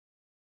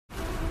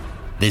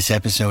This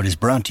episode is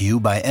brought to you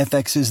by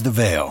FX's The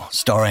Veil,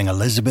 starring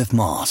Elizabeth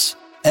Moss.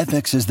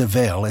 FX's The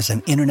Veil is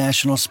an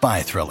international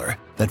spy thriller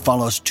that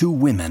follows two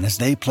women as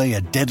they play a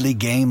deadly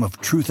game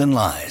of truth and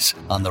lies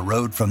on the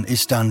road from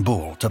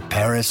Istanbul to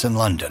Paris and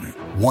London.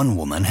 One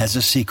woman has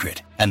a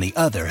secret, and the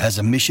other has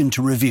a mission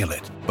to reveal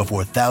it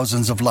before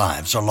thousands of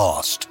lives are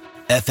lost.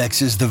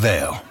 FX's The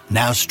Veil,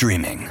 now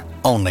streaming,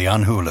 only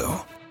on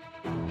Hulu.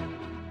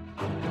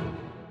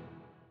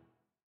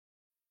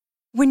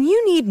 When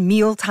you need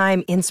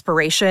mealtime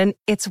inspiration,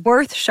 it's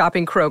worth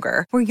shopping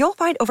Kroger, where you'll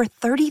find over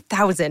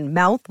 30,000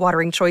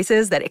 mouth-watering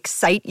choices that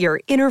excite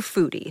your inner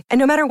foodie. And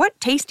no matter what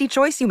tasty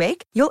choice you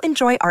make, you'll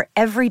enjoy our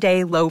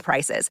everyday low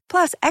prices,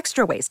 plus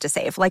extra ways to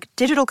save, like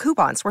digital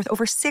coupons worth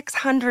over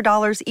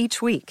 $600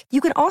 each week. You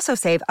can also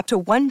save up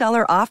to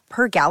 $1 off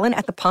per gallon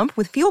at the pump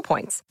with fuel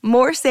points.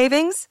 More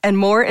savings and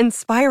more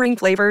inspiring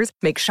flavors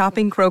make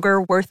shopping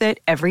Kroger worth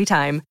it every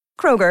time.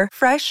 Kroger,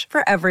 fresh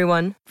for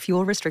everyone.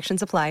 Fuel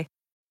restrictions apply.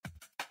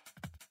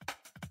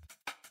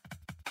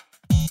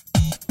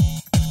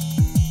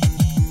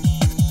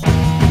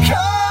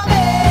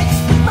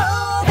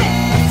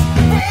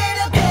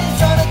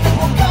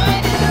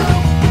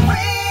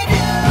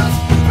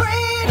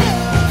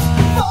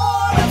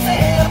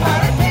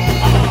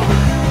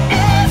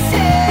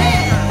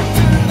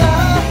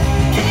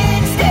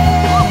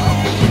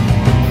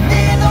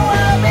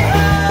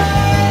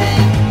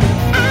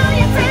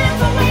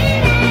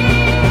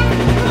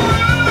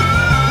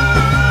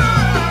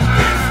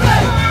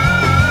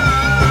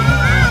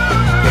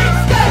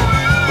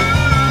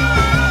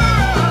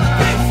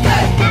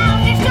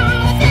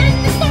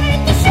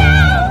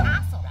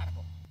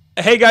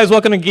 Hey guys,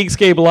 welcome to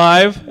Geekscape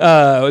Live.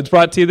 It's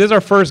brought to you. This is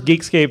our first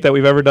Geekscape that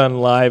we've ever done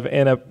live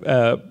in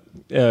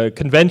a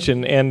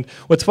convention. And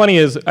what's funny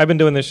is I've been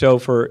doing this show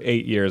for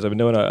 8 years. I've been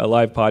doing a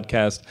live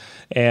podcast,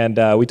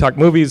 and we talk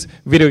movies,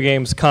 video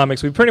games,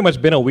 comics. We've pretty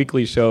much been a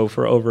weekly show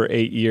for over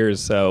 8 years.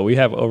 So we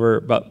have over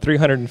about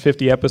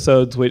 350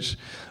 episodes, which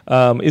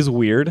is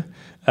weird.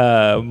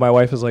 My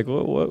wife is like,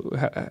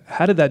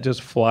 how did that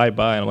just fly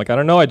by? And I'm like, I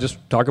don't know. I just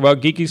talk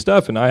about geeky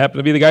stuff, and I happen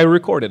to be the guy who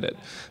recorded it.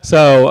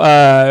 So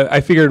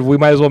I figured we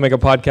might as well make a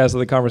podcast of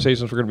the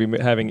conversations we're going to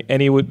be having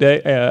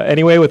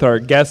anyway with our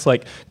guests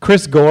like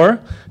Chris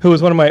Gore, who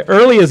was one of my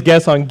earliest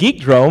guests on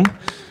Geekdrome,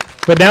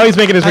 but now he's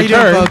making his return.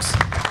 How you doing, folks?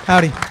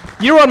 Howdy.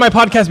 You were on my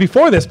podcast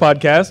before this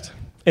podcast,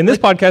 and this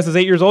podcast is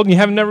 8 years old, and you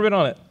haven't never been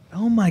on it.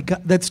 Oh my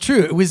God, that's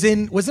true. It was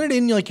wasn't it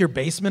in like your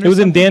basement? It was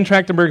in Dan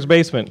Trachtenberg's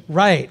basement.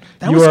 Right.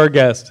 You were our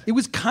guest. It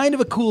was kind of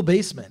a cool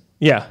basement.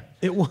 Yeah.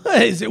 It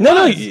was.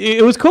 No,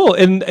 it was cool.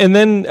 And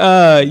then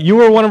you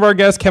were one of our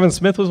guests. Kevin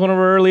Smith was one of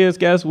our earliest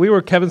guests. We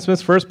were Kevin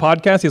Smith's first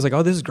podcast. He was like,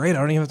 oh, this is great. I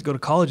don't even have to go to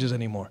colleges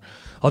anymore.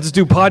 I'll just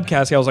do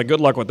podcasting. I was like,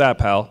 good luck with that,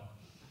 pal.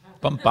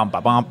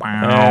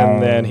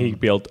 And then he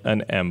built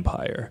an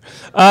empire.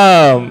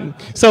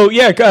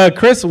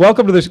 Chris,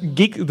 welcome to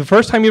the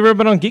first time you've ever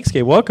been on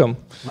Geekscape. Welcome.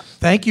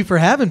 Thank you for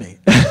having me.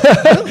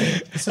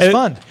 This is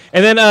fun.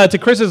 And then to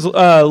Chris's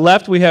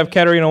left, we have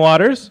Katarina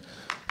Waters.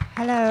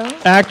 Hello.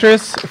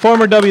 Actress,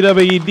 former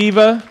WWE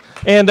diva.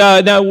 And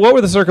now, what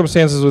were the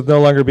circumstances with no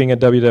longer being a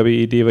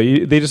WWE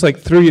diva? They just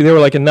threw you. They were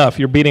like, enough.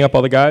 You're beating up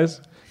all the guys,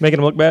 making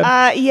them look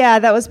bad. Yeah,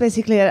 that was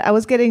basically it. I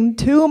was getting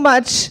too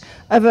much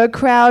of a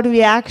crowd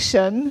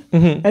reaction,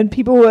 and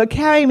people were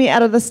carrying me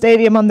out of the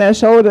stadium on their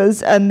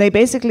shoulders, and they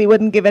basically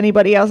wouldn't give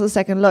anybody else a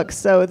second look.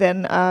 So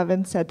then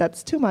Vince said,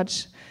 "That's too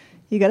much.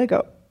 You gotta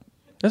go."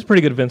 That's a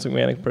pretty good Vince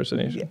McMahon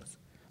impersonation. Yes.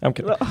 I'm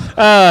kidding.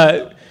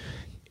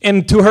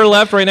 And to her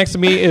left, right next to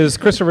me, is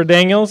Christopher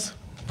Daniels.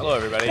 Hello,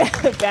 everybody.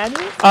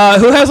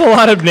 Who has a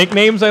lot of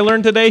nicknames I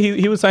learned today.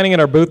 He was signing at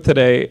our booth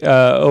today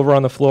over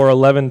on the floor,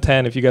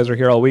 1110, if you guys are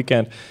here all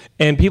weekend.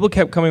 And people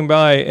kept coming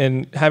by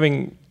and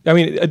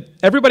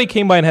everybody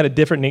came by and had a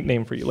different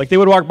nickname for you. Like, they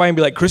would walk by and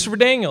be like, Christopher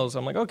Daniels.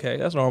 I'm like, okay,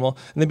 that's normal.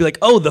 And they'd be like,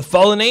 oh, the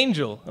Fallen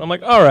Angel. And I'm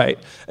like, all right.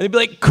 And they'd be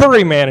like,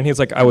 Curry Man. And he's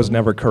like, I was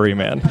never Curry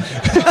Man.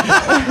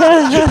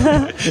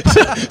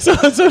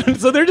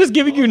 so they're just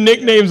giving you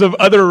nicknames of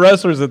other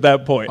wrestlers at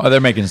that point. Oh,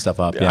 they're making stuff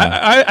up,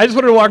 yeah. I just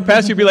wanted to walk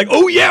past you and be like,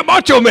 oh, yeah,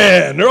 Macho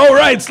Man. Or, all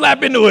right,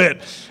 slap into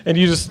it. And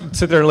you just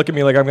sit there and look at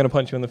me like I'm going to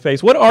punch you in the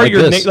face. What are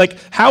your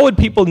nicknames? How would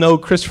people know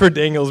Christopher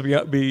Daniels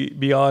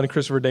beyond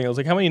Christopher Daniels?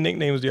 Like, how many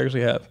nicknames do you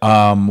actually have?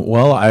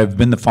 Well, I've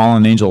been the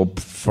Fallen Angel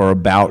for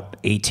about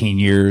 18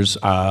 years.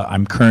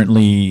 I'm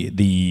currently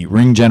the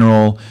ring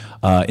general,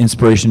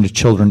 inspiration to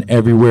children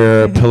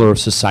everywhere, pillar of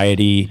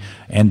society,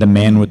 and the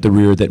man with the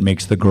rear that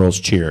makes the girls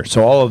cheer.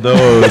 So all of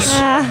those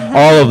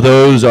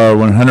are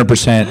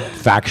 100%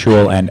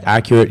 factual and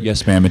accurate.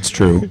 Yes, ma'am, it's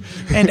true.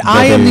 And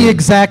I am the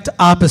exact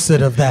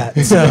opposite of that.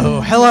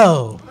 So,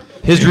 hello.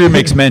 His rear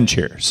makes men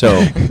cheer.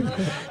 So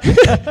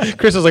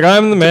Chris is like,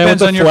 I'm the man with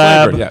the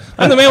flab. Yeah.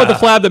 I'm the man with the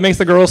flab that makes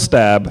the girls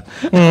stab.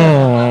 But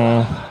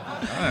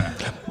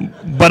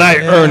I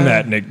earned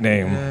that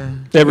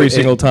nickname every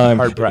single time.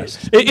 Hard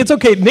pressed. It's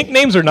okay.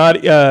 Nicknames are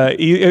not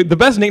the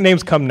best.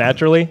 Nicknames come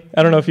naturally.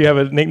 I don't know if you have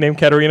a nickname,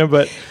 Katarina,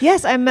 but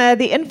yes, I'm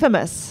the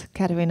infamous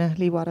Katarina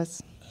Lee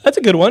Waters. That's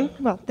a good one.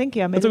 Well, thank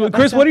you.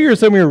 Chris, what are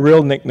some of your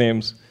real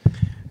nicknames?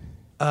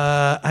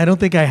 I don't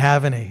think I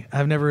have any.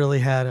 I've never really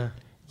had a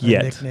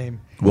Yet.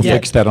 nickname. We'll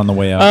fix that on the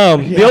way out.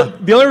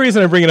 The only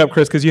reason I bring it up,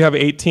 Chris, because you have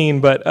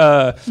 18,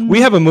 but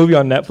we have a movie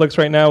on Netflix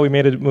right now. We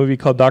made a movie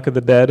called Dock of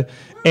the Dead,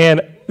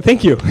 and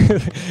thank you.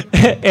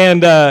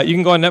 And you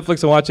can go on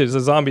Netflix and watch it. It's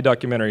a zombie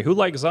documentary. Who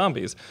likes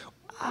zombies?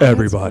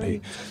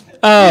 Everybody.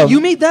 You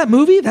made that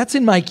movie? That's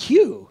in my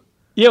queue.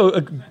 Yeah,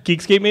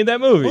 Geekscape made that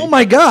movie. Oh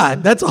my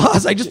God, that's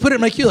awesome! I just put it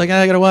in my queue. Like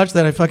I gotta watch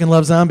that. I fucking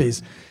love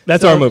zombies.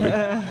 That's our movie.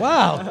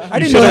 Wow, I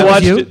You didn't should know have that was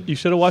watched you. it. You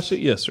should have watched it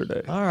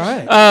yesterday. All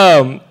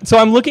right. So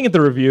I'm looking at the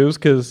reviews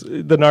because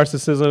the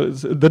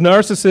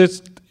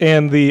narcissist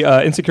and the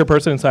insecure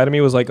person inside of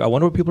me was like, I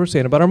wonder what people are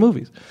saying about our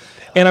movies.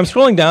 And I'm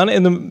scrolling down,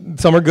 and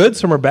some are good,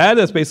 some are bad.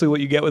 That's basically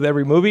what you get with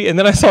every movie. And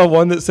then I saw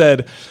one that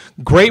said,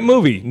 "Great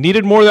movie.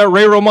 Needed more of that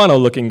Ray Romano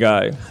looking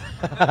guy."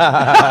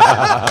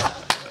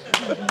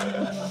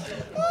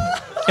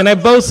 And I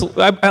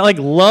like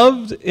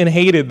loved and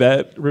hated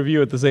that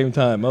review at the same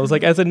time. I was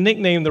like, as a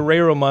nickname, the Ray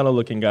Romano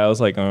looking guy, I was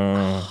like,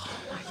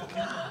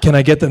 can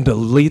I get them to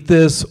delete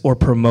this or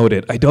promote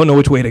it? I don't know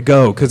which way to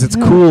go because it's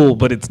cool,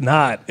 but it's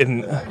not.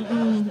 And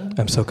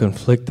I'm so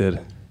conflicted.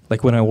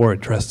 Like when I wore a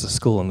dress to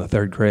school in the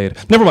 3rd grade.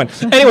 Never mind.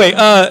 Anyway,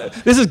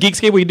 this is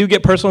Geekscape. We do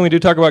get personal. We do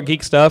talk about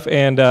geek stuff.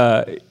 And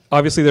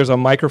obviously there's a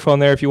microphone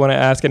there if you want to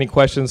ask any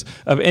questions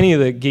of any of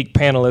the geek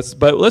panelists.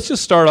 But let's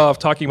just start off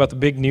talking about the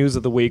big news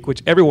of the week,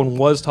 which everyone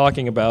was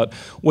talking about,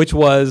 which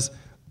was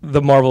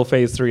the Marvel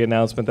Phase 3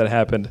 announcement that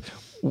happened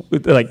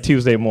like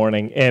Tuesday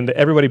morning. And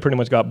everybody pretty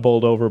much got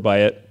bowled over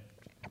by it.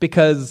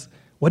 Because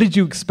what did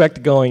you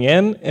expect going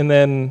in? And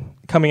then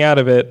coming out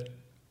of it,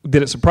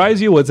 did it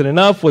surprise you? Was it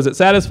enough? Was it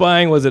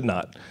satisfying? Was it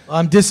not?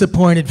 I'm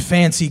disappointed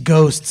Fancy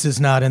Ghosts is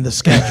not in the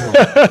schedule.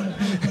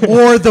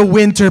 Or the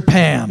Winter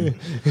Pam.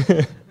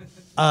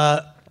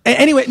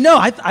 Anyway, no,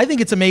 I think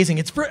it's amazing.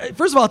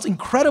 First of all, it's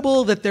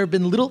incredible that there have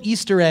been little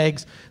Easter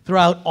eggs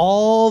throughout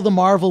all the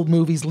Marvel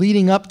movies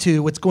leading up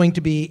to what's going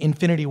to be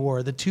Infinity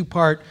War, the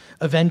 2-part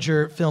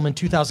Avenger film in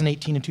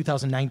 2018 and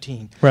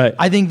 2019. Right.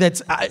 I think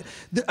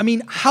I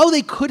mean, how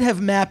they could have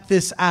mapped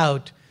this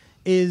out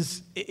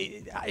is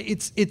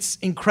it's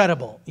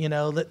incredible, you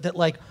know, that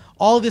like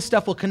all this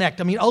stuff will connect.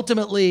 I mean,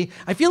 ultimately,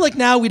 I feel like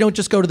now we don't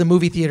just go to the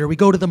movie theater, we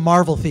go to the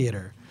Marvel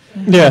theater.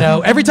 Yeah. You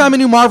know, every time a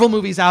new Marvel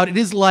movie's out, it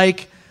is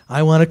like,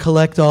 I want to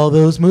collect all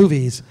those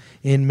movies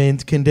in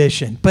mint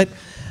condition. But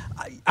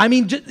I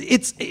mean,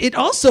 it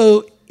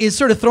also is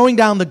sort of throwing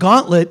down the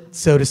gauntlet,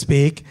 so to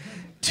speak,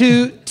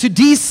 to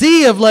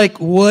DC of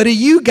like, what do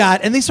you got?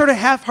 And they sort of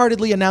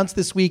half-heartedly announced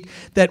this week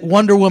that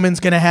Wonder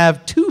Woman's going to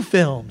have 2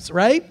 films,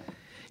 right?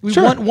 We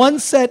Sure. want one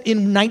set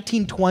in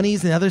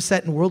 1920s and the other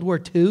set in World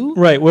War II.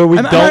 Right, where we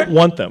don't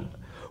want them.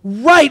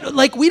 Right,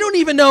 like we don't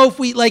even know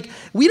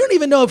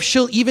if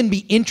she'll even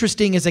be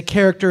interesting as a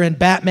character in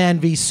Batman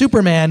v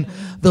Superman,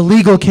 the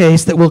legal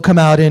case that will come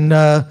out in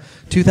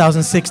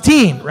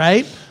 2016,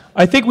 right?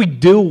 I think we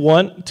do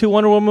want 2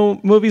 Wonder Woman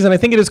movies, and I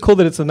think it is cool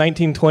that it's the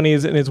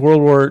 1920s and it's World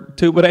War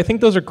II, but I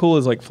think those are cool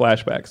as like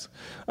flashbacks.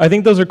 I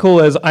think those are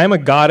cool as I'm a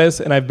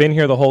goddess and I've been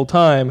here the whole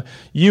time.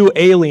 You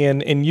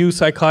alien and you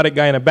psychotic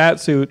guy in a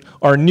bat suit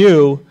are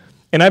new,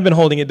 and I've been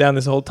holding it down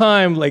this whole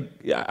time. Like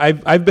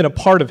I've been a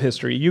part of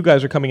history. You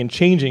guys are coming and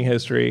changing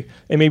history,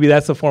 and maybe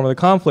that's the form of the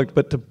conflict.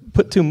 But to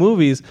put 2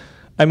 movies,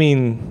 I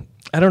mean,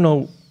 I don't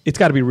know. It's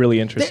got to be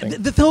really interesting.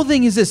 The whole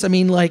thing is this. I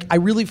mean, like, I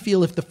really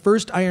feel if the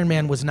first Iron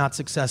Man was not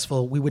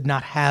successful, we would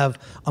not have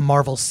a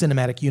Marvel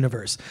Cinematic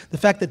Universe. The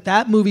fact that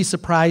that movie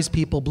surprised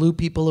people, blew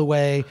people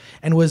away,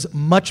 and was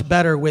much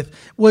better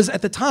was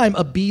at the time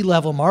a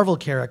B-level Marvel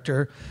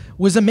character,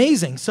 was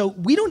amazing. So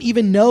we don't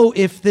even know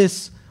if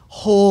this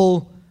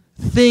whole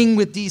thing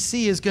with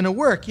DC is going to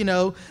work. You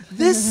know,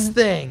 this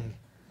thing.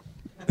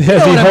 You know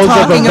what I'm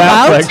talking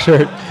about?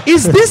 Shirt.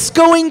 Is this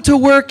going to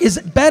work? Is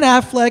Ben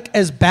Affleck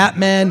as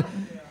Batman?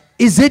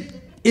 Is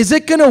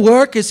it going to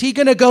work? Is he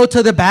going to go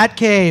to the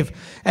Batcave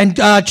and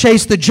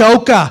chase the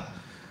Joker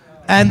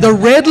and the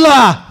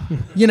Riddler?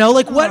 You know,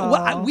 like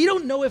what we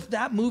don't know if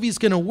that movie's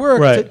going to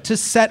work to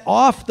set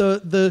off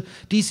the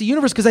DC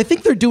universe, because I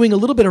think they're doing a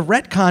little bit of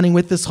retconning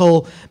with this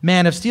whole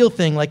Man of Steel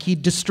thing. Like, he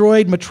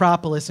destroyed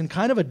Metropolis in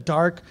kind of a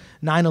dark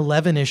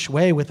 9/11-ish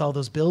way with all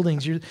those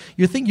buildings. You're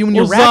thinking when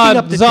you're wrapping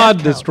up the Zod death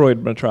count.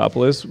 destroyed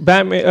Metropolis.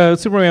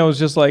 Superman was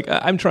just like,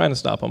 I'm trying to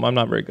stop him. I'm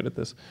not very good at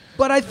this.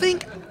 But I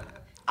think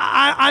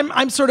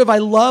I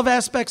love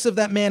aspects of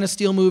that Man of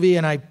Steel movie,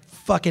 and I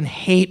fucking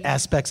hate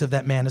aspects of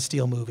that Man of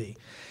Steel movie.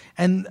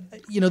 And,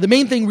 you know, the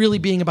main thing really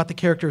being about the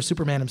character of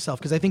Superman himself,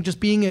 because I think just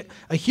being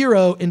a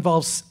hero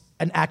involves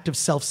an act of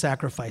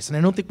self-sacrifice, and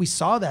I don't think we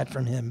saw that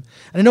from him.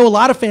 And I know a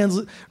lot of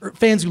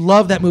fans who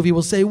love that movie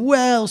will say,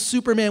 well,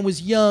 Superman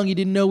was young, he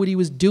didn't know what he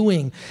was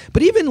doing.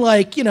 But even,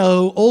 like, you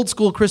know, old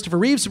school Christopher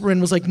Reeve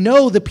Superman was like,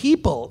 no, the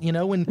people, you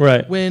know, when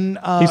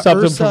he stopped Ursa him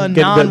and from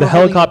Nan the were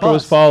helicopter holding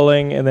was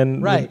falling, and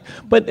then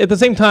but at the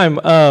same time,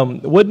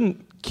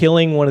 wouldn't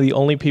killing one of the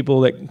only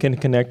people that can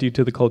connect you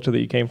to the culture that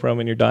you came from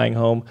in your dying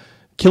home,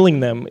 killing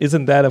them,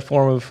 isn't that a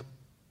form of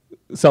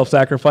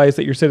self-sacrifice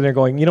that you're sitting there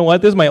going, you know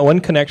what, this is my one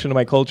connection to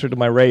my culture, to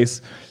my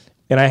race,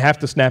 and I have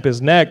to snap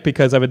his neck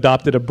because I've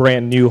adopted a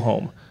brand new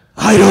home.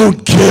 I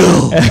don't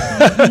kill.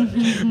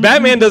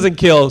 Batman doesn't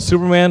kill.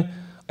 Superman,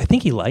 I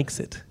think he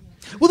likes it.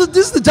 Well,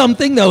 this is the dumb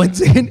thing, though.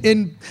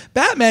 In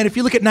Batman, if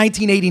you look at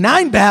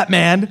 1989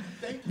 Batman...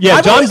 Yeah,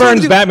 I've John always wanted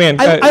Burns' to- Batman.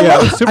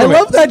 I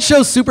love that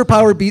show,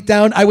 Superpower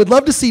Beatdown. I would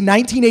love to see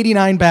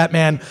 1989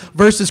 Batman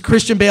versus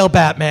Christian Bale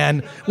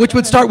Batman, which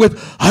would start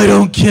with, I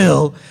don't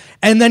kill.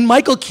 And then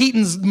Michael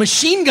Keaton's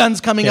machine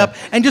guns coming up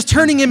and just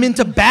turning him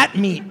into bat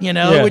meat, you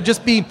know? It would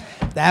just be,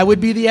 that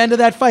would be the end of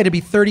that fight. It'd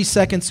be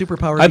 30-second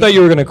Superpower I thought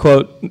you were going to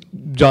quote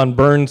John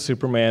Burns'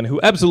 Superman, who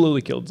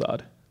absolutely killed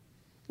Zod.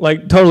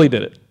 Like, totally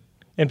did it.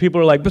 And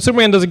people are like, but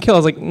Superman doesn't kill. I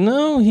was like,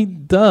 no, he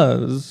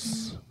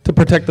does, to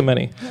protect the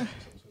many.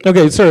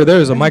 Okay, sir,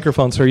 there's a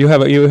microphone, sir. You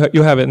have it.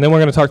 You have it. And then we're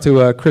going to talk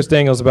to Chris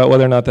Daniels about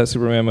whether or not that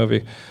Superman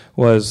movie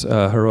was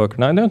heroic or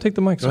not. No, take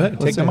the mic, sir. Go ahead.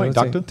 Take the mic,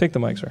 doctor. Take the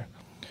mic, sir.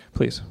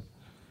 Please.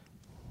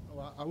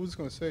 Well, I was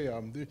going to say...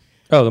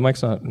 Oh, the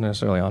mic's not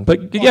necessarily on.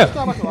 But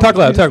talk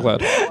loud, talk loud.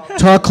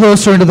 Talk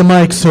closer into the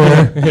mic,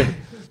 sir.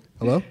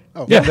 Hello?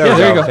 Oh. Yeah, there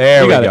you go.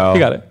 There you we got go. it. You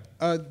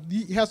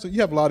got it.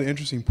 You have a lot of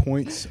interesting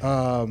points.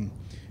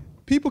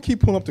 People keep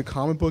pulling up the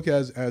comic book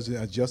as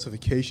a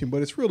justification,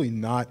 but it's really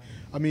not.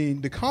 I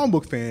mean, the comic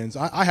book fans,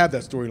 I have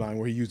that storyline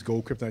where he used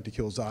gold kryptonite to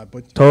kill Zod,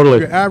 but Totally.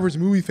 your average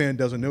movie fan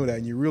doesn't know that,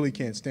 and you really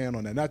can't stand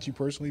on that. Not you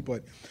personally,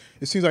 but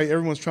it seems like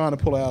everyone's trying to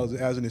pull it out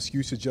as an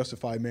excuse to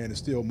justify Man of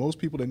Steel. Most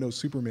people that know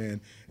Superman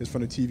is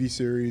from the TV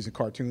series and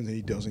cartoons, and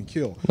he doesn't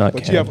kill. Not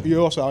but canon.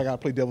 you also, I got to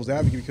play devil's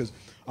advocate because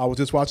I was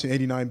just watching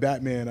 89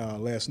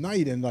 Batman last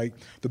night, and like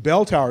the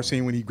bell tower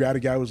scene when he grabbed a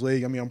guy with his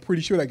leg. I mean, I'm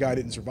pretty sure that guy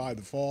didn't survive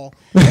the fall.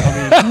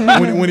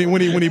 I mean,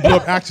 when he blew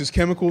up Axis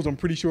Chemicals, I'm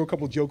pretty sure a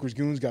couple of Joker's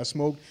goons got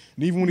smoked.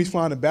 And even when he's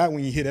flying the bat,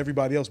 when he hit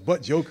everybody else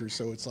but Joker,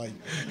 so it's like.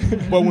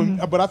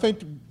 But I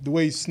think the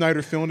way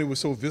Snyder filmed it was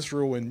so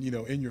visceral and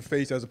in your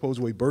face as opposed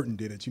to the way Burton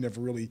did it. You never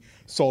really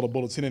saw the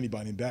bullets hit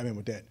anybody in Batman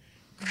with that.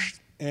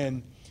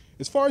 And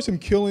as far as him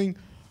killing.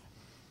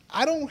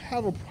 I don't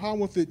have a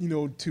problem with it,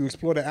 to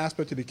explore the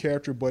aspect of the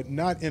character, but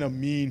not in a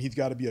mean, he's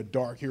got to be a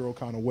dark hero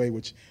kind of way,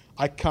 which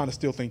I kind of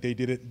still think they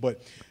did it.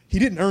 But he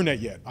didn't earn that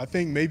yet. I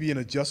think maybe in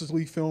a Justice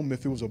League film,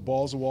 if it was a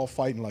balls-to-wall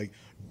fight and like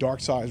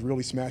Darkseid is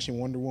really smashing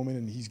Wonder Woman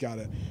and he's got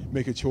to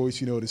make a choice,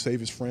 to save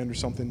his friend or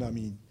something. I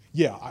mean,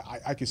 yeah,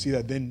 I could see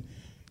that. Then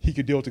he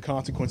could deal with the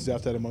consequences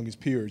after that among his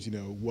peers.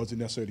 Was it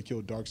necessary to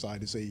kill Darkseid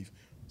to save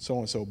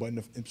so-and-so? But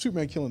in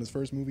Superman killing his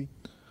first movie,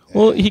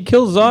 Well, he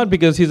kills Zod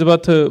because he's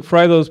about to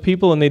fry those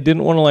people, and they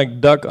didn't want to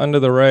duck under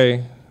the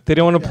ray. They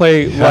didn't want to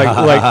play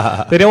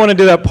like they didn't want to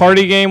do that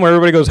party game where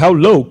everybody goes, "How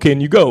low can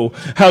you go?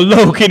 How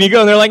low can you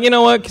go?" And they're like, "You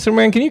know what,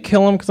 Superman? Can you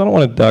kill him? Because I don't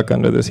want to duck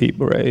under this heat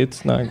ray.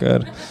 It's not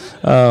good.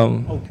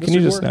 Can you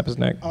just snap his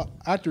neck?" I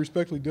have to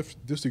respectfully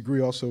disagree.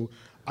 Also,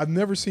 I've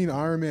never seen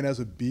Iron Man as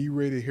a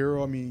B-rated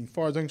hero. I mean, as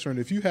far as I'm concerned,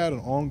 if you had an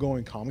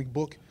ongoing comic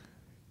book,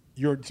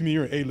 you're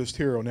an A-list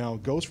hero. Now,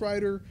 Ghost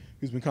Rider,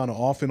 who's been kind of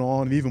off and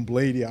on, and even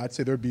Blade, yeah, I'd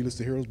say they're B-list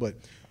heroes, but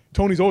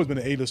Tony's always been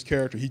an A-list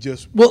character. He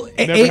just never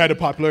had the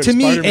popularity to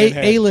me, Spider-Man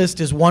had. A-list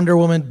is Wonder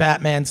Woman,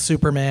 Batman,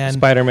 Superman,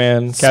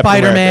 Spider-Man,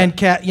 Spider-Man,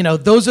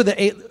 those are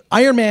the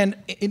Iron Man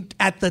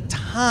at the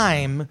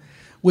time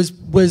was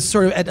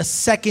sort of at a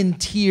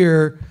second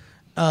tier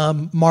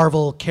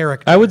Marvel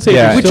character. I would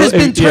say, which has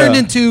been turned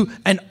into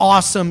an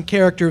awesome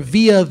character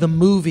via the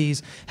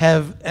movies.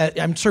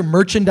 I'm sure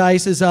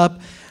merchandise is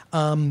up.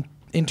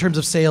 In terms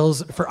of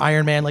sales for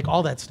Iron Man, like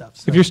all that stuff.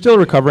 So. If you're still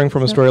recovering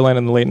from a storyline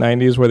in the late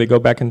 90s where they go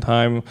back in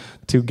time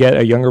to get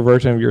a younger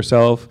version of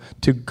yourself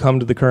to come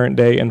to the current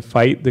day and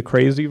fight the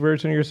crazy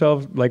version of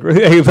yourself,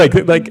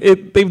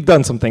 they've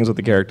done some things with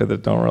the character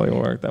that don't really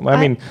work. I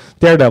mean,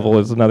 Daredevil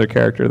is another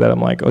character that I'm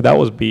like, oh, that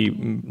was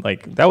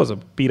a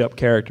beat up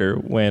character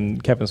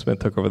when Kevin Smith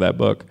took over that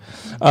book.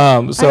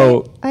 I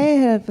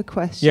have a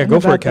question. Yeah, go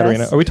for it,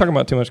 Katarina. this. Are we talking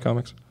about too much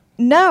comics?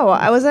 No,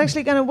 I was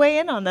actually going to weigh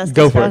in on this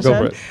Go for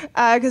discussion.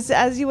 it. Because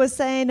as you were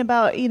saying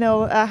about,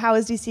 how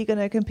is DC going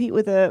to compete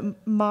with the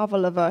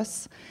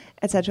Marveliverse,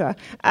 etc.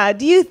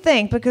 Do you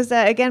think, because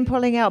again,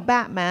 pulling out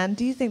Batman,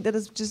 do you think that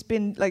there's just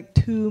been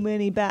too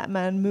many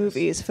Batman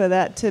movies for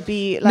that to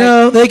be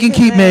No, they can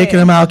keep making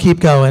them. I'll keep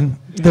going.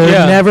 There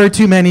are never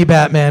too many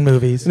Batman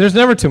movies. There's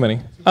never too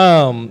many.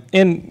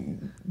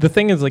 And the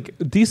thing is,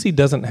 DC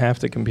doesn't have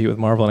to compete with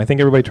Marvel, and I think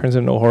everybody turns it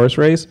into a horse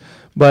race.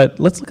 But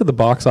let's look at the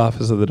box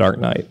office of The Dark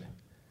Knight.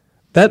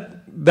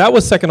 That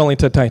was second only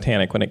to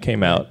Titanic when it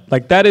came out.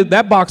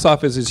 That box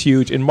office is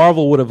huge, and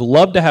Marvel would have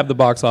loved to have the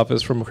box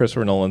office from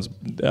Christopher Nolan's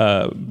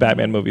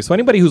Batman movie. So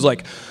anybody who's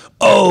like,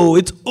 oh,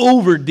 it's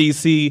over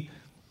DC,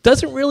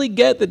 doesn't really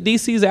get that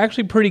DC is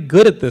actually pretty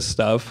good at this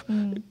stuff.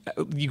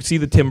 You see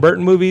the Tim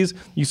Burton movies,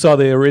 you saw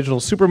the original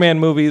Superman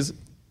movies.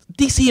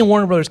 DC and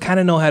Warner Brothers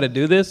kind of know how to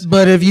do this.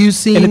 But have you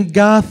seen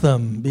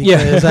Gotham?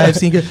 Because I've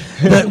seen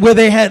where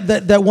they had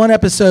that one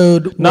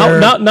episode.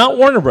 Not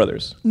Warner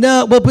Brothers.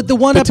 No, but the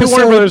one episode. The two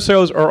Warner Brothers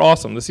shows are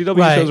awesome. The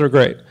CW shows are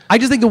great. I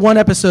just think the one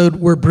episode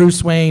where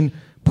Bruce Wayne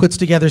puts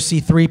together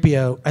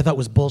C-3PO, I thought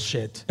was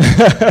bullshit,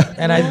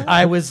 and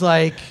I was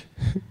like,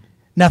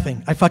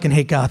 Nothing. I fucking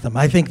hate Gotham.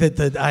 I think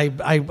that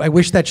I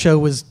wish that show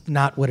was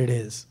not what it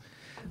is.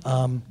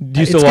 Do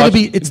you still watch?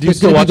 It's do you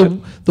still gonna watch be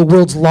it? the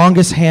world's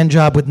longest hand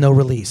job with no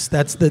release.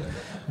 That's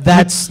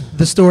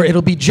the story.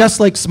 It'll be just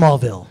like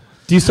Smallville.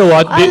 Do you still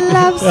watch? I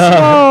love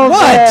Smallville.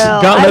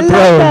 What? Gauntlet I Throne.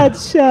 love that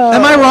show.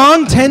 Am I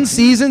wrong? 10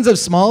 seasons of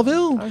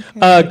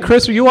Smallville?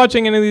 Chris, are you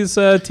watching any of these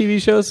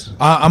TV shows?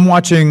 I'm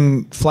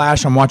watching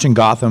Flash. I'm watching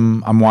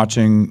Gotham. I'm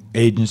watching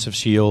Agents of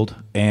S.H.I.E.L.D.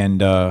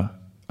 And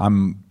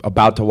I'm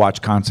about to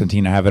watch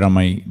Constantine. I have it on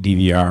my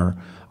DVR.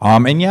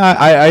 And yeah,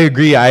 I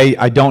agree.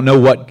 I don't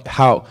know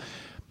how.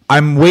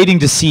 I'm waiting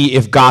to see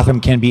if Gotham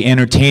can be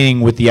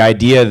entertaining with the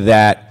idea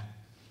that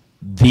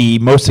the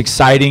most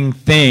exciting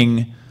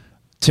thing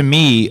to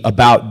me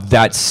about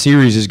that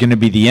series is going to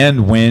be the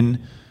end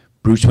when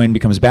Bruce Wayne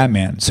becomes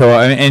Batman. So,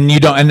 and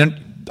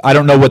I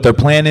don't know what their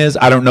plan is.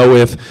 I don't know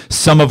if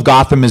some of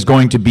Gotham is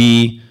going to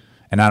be,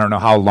 and I don't know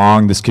how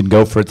long this can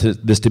go for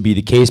this to be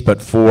the case, but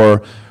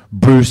for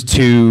Bruce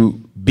to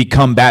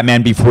become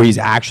Batman before he's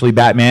actually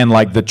Batman,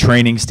 like the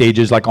training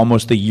stages, like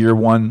almost the year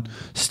one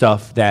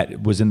stuff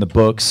that was in the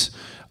books.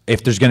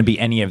 If there's going to be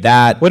any of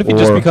that. What if he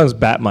just becomes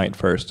Batmite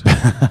first?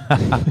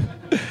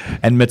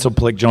 And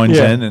Mxyzptlk joins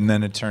in, and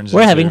then it turns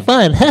We're into, having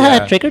fun.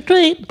 Yeah. Trick or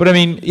treat. But I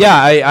mean,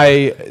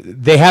 yeah,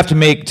 they have to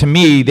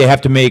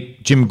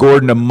make Jim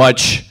Gordon a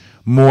much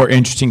more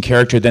interesting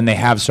character than they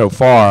have so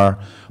far.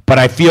 But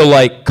I feel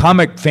like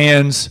comic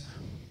fans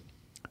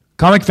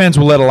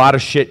will let a lot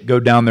of shit go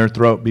down their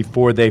throat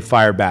before they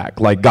fire back.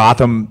 Like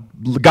Gotham's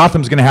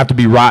going to have to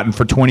be rotten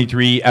for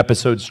 23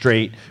 episodes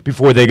straight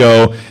before they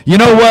go, you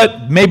know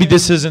what, maybe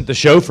this isn't the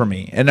show for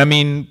me. And I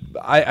mean,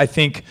 I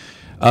think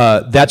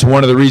that's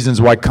one of the reasons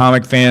why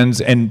comic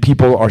fans and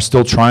people are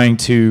still trying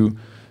to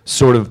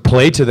sort of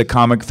play to the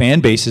comic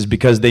fan bases,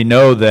 because they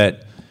know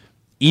that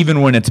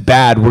even when it's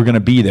bad, we're going to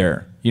be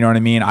there. You know what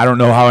I mean? I don't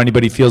know how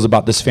anybody feels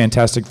about this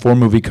Fantastic Four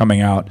movie coming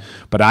out,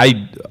 but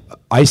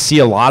I see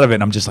a lot of it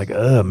and I'm just like,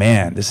 oh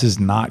man, this is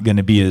not going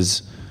to be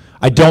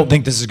I don't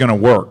think this is going to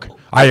work.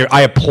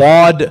 I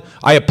applaud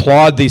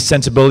the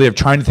sensibility of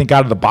trying to think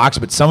out of the box,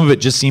 but some of it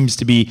just seems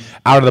to be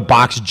out of the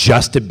box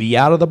just to be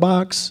out of the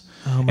box.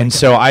 And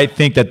so I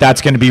think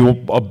that's going to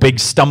be a big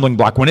stumbling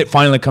block when it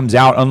finally comes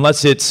out,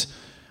 unless it's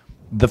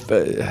it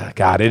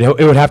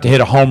would have to hit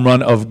a home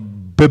run of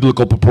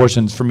biblical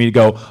proportions for me to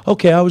go,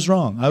 okay, I was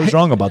wrong. I was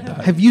wrong about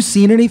that. Have you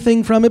seen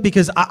anything from it?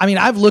 Because, I mean,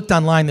 I've looked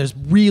online. There's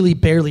really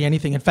barely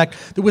anything. In fact,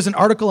 there was an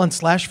article on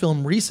Slash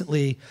Film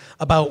recently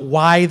about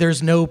why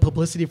there's no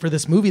publicity for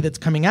this movie that's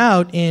coming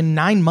out in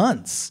 9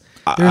 months.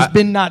 There's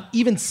been not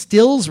even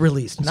stills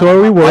released. So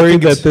are we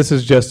worried that this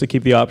is just to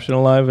keep the option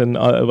alive? And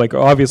like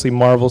obviously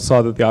Marvel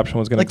saw that the option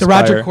was going to expire.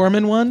 Like the Roger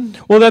Corman one?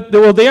 Well,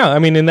 yeah. I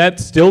mean, and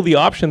that's still the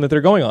option that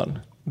they're going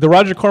on. The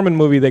Roger Corman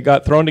movie that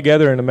got thrown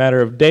together in a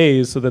matter of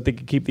days so that they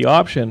could keep the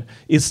option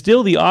is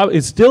still the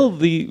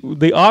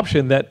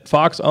option that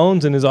Fox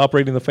owns and is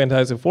operating the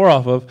Fantastic Four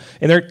off of.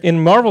 And they're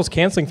in Marvel's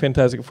canceling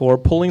Fantastic Four,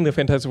 pulling the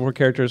Fantastic Four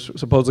characters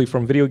supposedly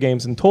from video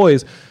games and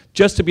toys,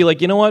 just to be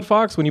like, you know what,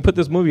 Fox, when you put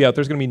this movie out,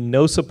 there's going to be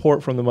no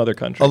support from the mother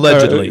country.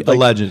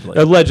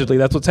 Allegedly,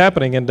 that's what's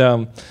happening. And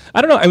I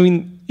don't know. I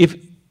mean,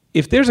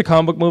 if there's a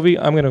comic book movie,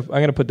 I'm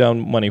gonna put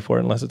down money for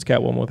it, unless it's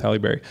Catwoman with Halle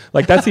Berry.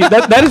 Like that is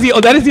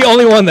the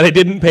only one that I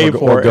didn't pay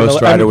for. Or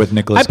Ghost Rider with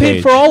Nicolas Cage. I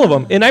paid for all of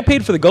them, and I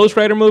paid for the Ghost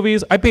Rider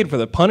movies. I paid for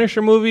the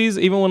Punisher movies,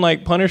 even when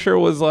like Punisher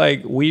was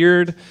like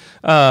weird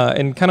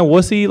and kind of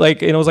wussy.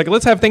 Like, and it was like,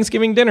 let's have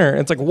Thanksgiving dinner.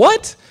 And it's like,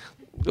 what?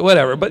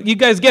 Whatever. But you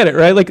guys get it,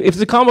 right? Like, if it's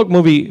a comic book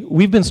movie,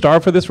 we've been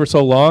starved for this for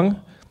so long.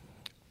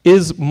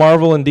 Is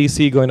Marvel and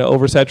DC going to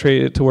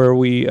oversaturate it to where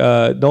we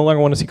no longer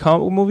want to see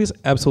comic book movies?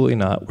 Absolutely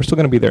not. We're still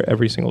going to be there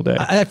every single day.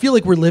 I feel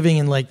like we're living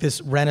in like this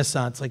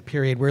Renaissance like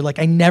period where like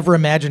I never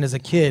imagined as a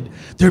kid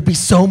there'd be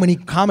so many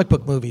comic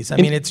book movies. I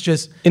mean, it's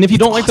just. And if you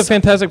don't like the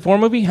Fantastic Four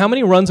movie, how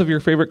many runs of your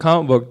favorite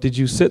comic book did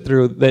you sit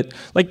through that?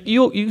 Like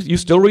you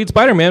still read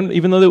Spider-Man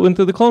even though they went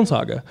through the Clone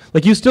Saga.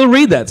 Like you still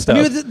read that stuff.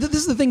 I mean, this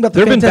is the thing about the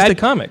there have been Fantastic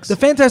bad comics. The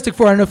Fantastic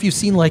Four. I don't know if you've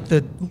seen like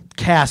the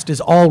cast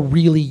is all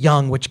really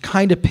young, which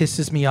kind of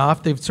pisses me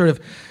off. They've sort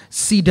of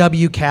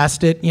CW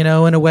cast it, you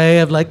know, in a way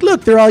of like,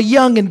 look, they're all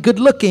young and good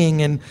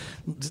looking and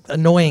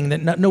annoying.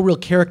 That no real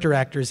character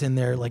actors in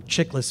there, like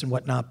Chickless and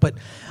whatnot. But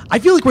I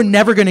feel like we're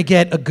never going to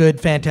get a good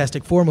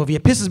Fantastic Four movie.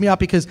 It pisses me off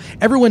because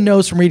everyone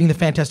knows from reading the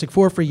Fantastic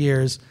Four for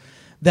years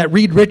that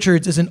Reed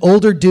Richards is an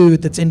older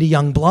dude that's into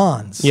young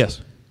blondes. Yes.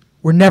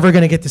 We're never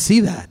going to get to see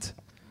that.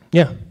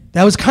 Yeah.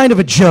 That was kind of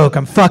a joke.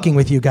 I'm fucking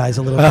with you guys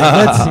a little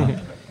bit.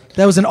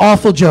 That was an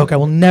awful joke. I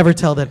will never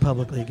tell that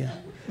publicly again.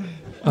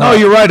 No,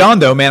 you're right on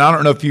though, man. I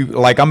don't know if you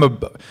like.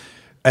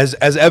 As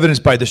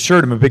evidenced by the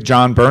shirt, I'm a big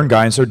John Byrne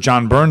guy, and so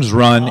John Byrne's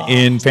run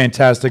in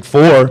Fantastic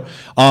Four.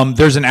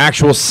 There's an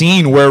actual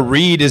scene where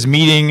Reed is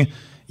meeting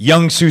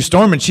young Sue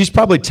Storm, and she's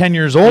probably 10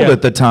 years old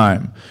at the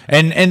time,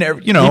 and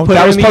you know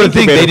that was part of the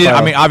thing. They didn't.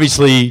 I mean,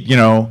 obviously, you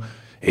know.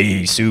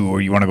 Hey, Sue,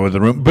 or you want to go to the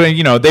room? But,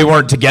 you know, they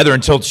weren't together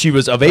until she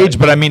was of age.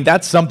 But, I mean,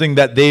 that's something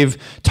that they've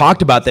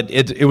talked about, that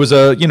it was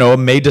a, you know, a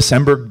May,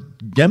 December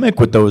gimmick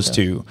with those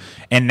two.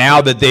 And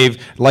now that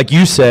they've, like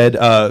you said,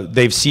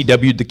 they've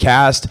CW'd the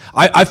cast,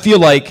 I feel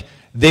like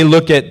they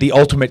look at the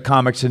Ultimate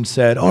Comics and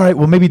said, all right,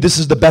 well, maybe this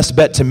is the best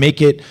bet to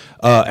make it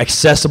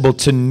accessible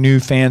to new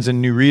fans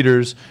and new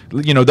readers.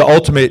 You know, the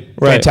Ultimate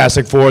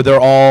Fantastic Four, they're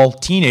all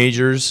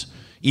teenagers.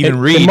 Even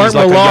Reed, and Mark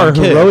like Millar,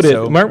 who wrote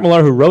it. Mark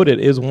Millar, who wrote it,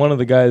 is one of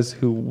the guys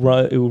who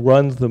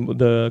runs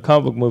the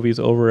comic book movies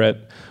over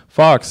at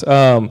Fox.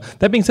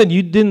 That being said,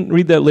 you didn't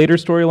read that later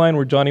storyline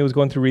where Johnny was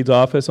going through Reed's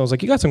office. And I was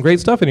like, you got some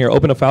great stuff in here.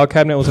 Open a file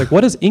cabinet. I was like,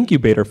 what is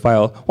incubator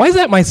file? Why is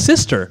that my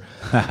sister?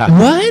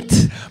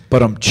 What?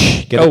 But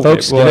get it,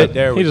 folks. Well, get it.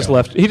 There he we just go.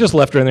 left. He just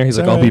left her in there. He's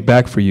like, all I'll be right.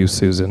 back for you,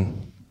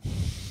 Susan.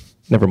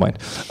 Never mind.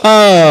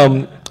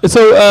 Katerina.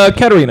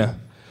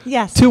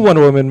 Yes. 2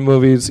 Wonder Woman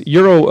movies.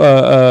 You're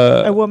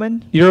A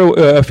woman. You're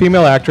a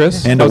female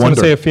actress. And I a was going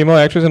to wonder. say a female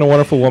actress and a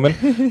wonderful woman.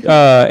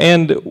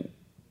 And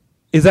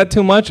is that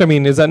too much? I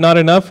mean, is that not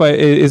enough?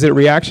 Is it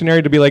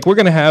reactionary to be like, we're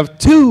going to have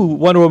 2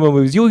 Wonder Woman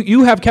movies?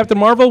 You have Captain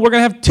Marvel. We're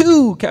going to have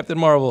 2 Captain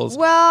Marvels.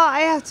 Well, I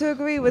have to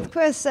agree with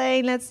Chris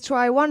saying let's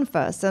try one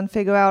first and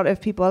figure out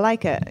if people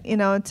like it. You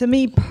know, to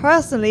me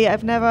personally,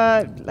 I've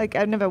never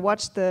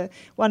watched the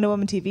Wonder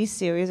Woman TV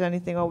series or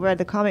anything or read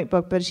the comic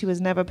book, but she was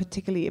never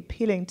particularly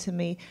appealing to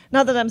me.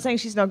 Not that I'm saying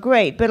she's not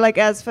great, but like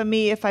as for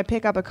me, if I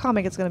pick up a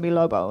comic, it's going to be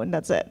Lobo and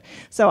that's it.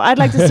 So I'd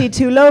like to see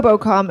 2 Lobo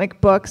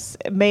comic books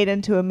made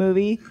into a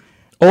movie.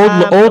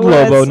 Old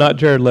Lobo, not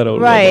Jared Leto.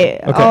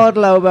 Right, Lobo. Okay. old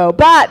Lobo.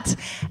 But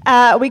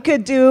we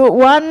could do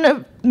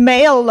 1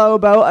 male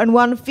Lobo and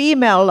 1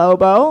 female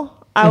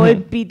Lobo. I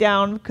would be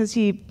down because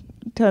he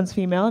turns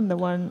female in the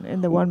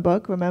one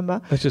book.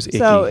 Remember? That's just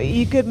so icky.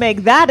 you could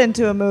make that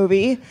into a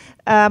movie.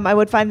 I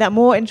would find that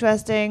more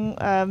interesting.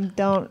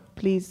 Don't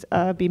please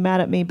be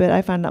mad at me, but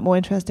I find that more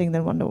interesting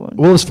than Wonder Woman.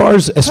 Well, as far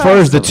as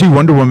the 2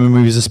 Wonder Woman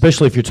movies,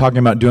 especially if you're talking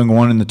about doing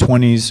one in the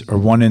 20s or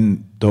one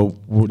in the,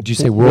 did you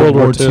say World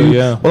War II?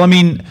 Yeah. Well, I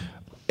mean,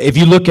 if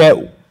you look at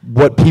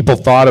what people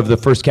thought of the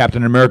first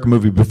Captain America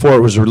movie before it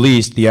was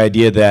released, the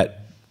idea that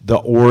the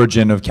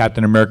origin of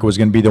Captain America was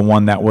going to be the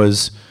one that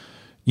was,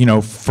 you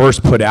know,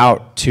 first put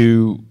out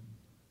to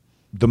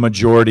the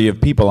majority of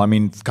people. I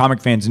mean,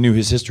 comic fans knew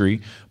his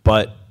history,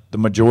 but the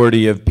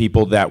majority of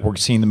people that were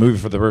seeing the movie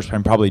for the first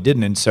time probably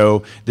didn't. And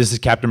so this is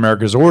Captain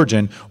America's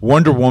origin.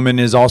 Wonder Woman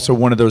is also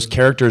one of those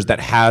characters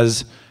that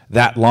has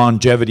that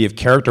longevity of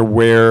character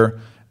where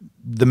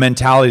the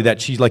mentality that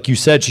she's, like you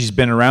said, she's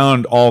been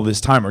around all this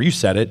time, or you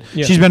said it,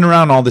 she's been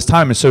around all this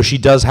time. And so she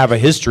does have a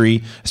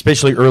history,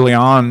 especially early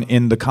on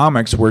in the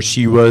comics where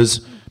she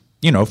was,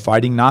 you know,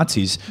 fighting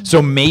Nazis.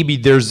 So maybe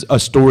there's a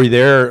story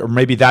there, or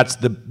maybe that's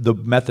the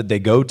method they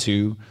go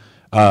to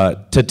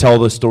tell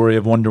the story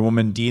of Wonder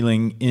Woman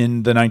dealing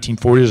in the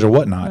 1940s or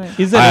whatnot. Right.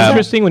 Is that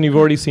interesting when you've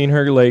already seen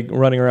her like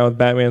running around with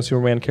Batman,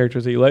 Superman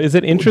characters that you like? Is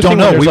it interesting? Don't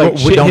know. When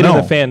there's, like, We don't shit know.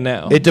 hitting the fan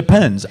now. It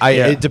depends.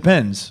 It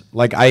depends.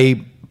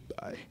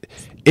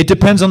 It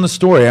depends on the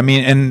story. I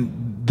mean,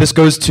 and this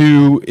goes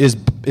to is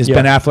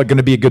Ben Affleck going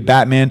to be a good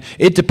Batman?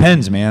 It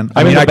depends, man.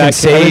 I mean, I can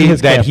say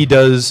that he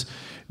does.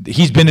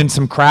 He's been in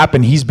some crap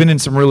and he's been in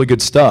some really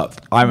good stuff.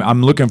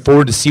 I'm looking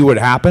forward to see what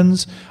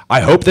happens.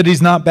 I hope that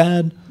he's not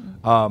bad.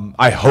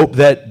 I hope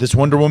that this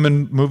Wonder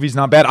Woman movie's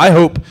not bad. I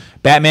hope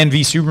Batman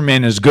v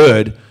Superman is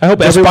good. I hope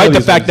despite the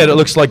fact that it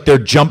looks like they're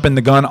jumping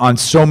the gun on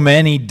so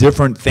many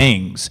different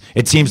things.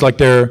 It seems like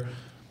they're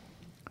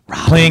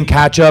playing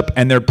catch up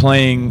and they're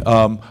playing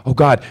oh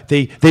god,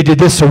 they did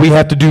this, so we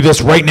have to do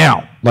this right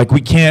now. Like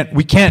we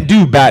can't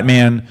do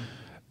Batman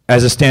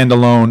as a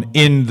standalone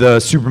in the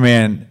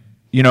Superman.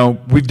 You know,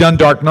 we've done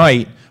Dark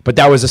Knight, but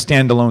that was a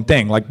standalone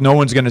thing. Like no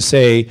one's going to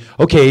say,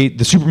 okay,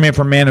 the Superman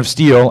from Man of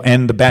Steel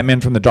and the Batman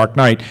from the Dark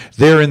Knight,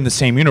 they're in the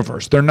same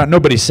universe. They're not.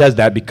 Nobody says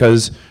that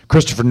because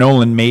Christopher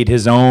Nolan made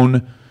his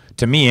own.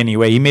 To me,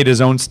 anyway, he made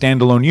his own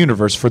standalone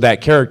universe for that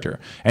character.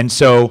 And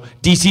so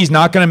DC's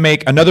not going to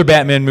make another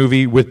Batman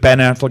movie with Ben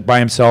Affleck by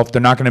himself.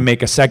 They're not going to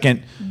make a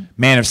second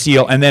Man of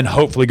Steel and then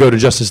hopefully go to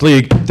Justice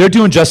League. They're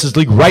doing Justice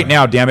League right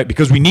now, damn it,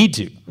 because we need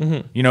to.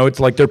 Mm-hmm. You know, it's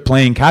like they're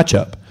playing catch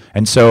up.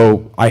 And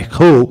so I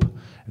hope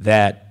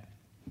that,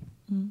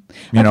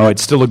 you know,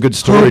 it's still a good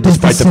story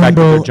despite the fact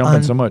that they're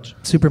jumping so much.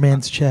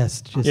 Superman's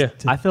chest.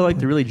 I feel like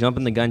they're really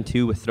jumping the gun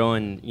too with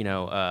throwing, you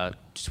know,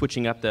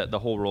 switching up the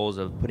whole roles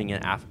of putting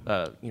in,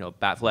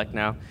 Batfleck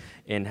now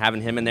and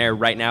having him in there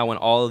right now when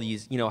all of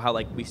these, you know, how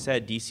like we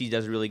said, DC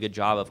does a really good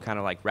job of kind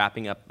of like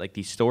wrapping up like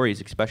these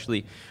stories,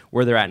 especially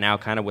where they're at now,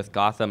 kind of with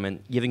Gotham and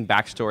giving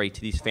backstory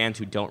to these fans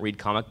who don't read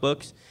comic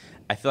books.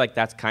 I feel like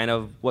that's kind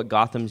of what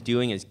Gotham's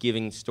doing, is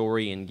giving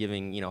story and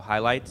giving, you know,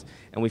 highlights.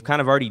 And we've kind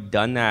of already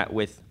done that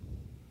with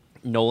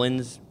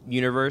Nolan's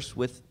universe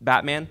with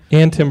Batman.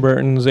 And Tim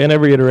Burton's and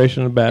every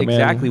iteration of Batman.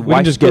 Exactly. We Why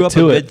can just screw get up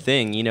to a it. good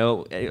thing, you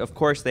know? Of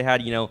course they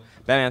had, you know,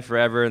 Batman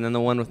Forever and then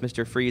the one with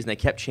Mr. Freeze, and they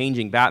kept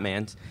changing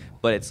Batmans,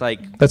 but it's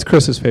like... That's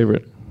Chris's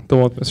favorite, the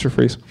one with Mr.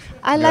 Freeze.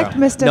 I liked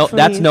Mr. No, Freeze.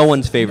 that's no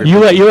one's favorite. You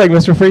like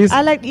Mr. Freeze?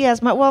 I liked, yes.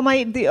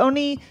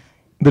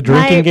 The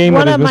drinking game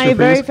one of of Mr. my Freeze?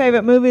 very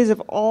favorite movies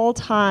of all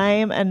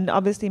time, and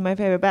obviously my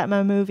favorite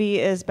Batman movie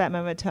is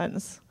Batman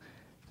Returns.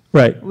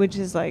 Right. Which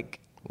is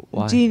like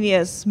Why?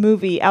 genius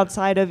movie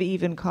outside of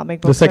even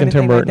comic books. The second or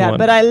anything Tim like Burton that. one.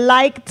 But I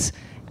liked,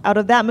 out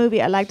of that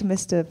movie, I liked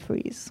Mr.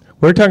 Freeze.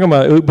 We're talking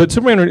about, but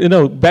Superman.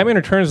 No, Batman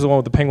Returns is the one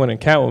with the Penguin and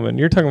Catwoman.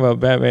 You're talking about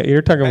Batman.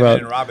 You're talking Batman about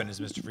and Robin is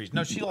Mr. Freeze.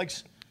 No, she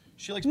likes.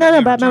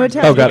 No, Batman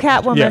Returns. Oh, got it.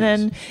 Catwoman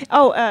Yes.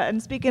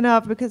 and speaking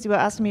of, because you were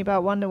asking me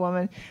about Wonder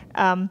Woman,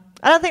 I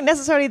don't think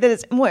necessarily that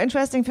it's more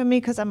interesting for me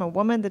because I'm a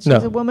woman that she's No.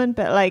 a woman,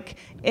 but like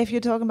if you're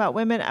talking about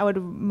women, I would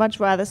much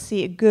rather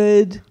see a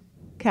good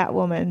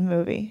Catwoman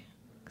movie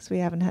because we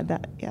haven't had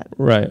that yet.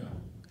 right.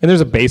 And there's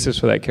a basis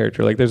for that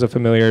character. Like there's a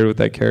familiarity with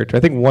that character.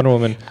 I think Wonder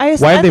Woman. I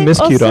Why have they think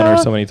miscued on her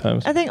also- so many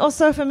times? I think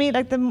also for me,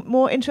 like the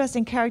more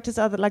interesting characters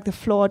are the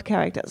flawed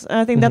characters, and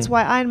I think that's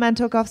why Iron Man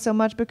took off so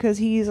much because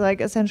he's like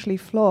essentially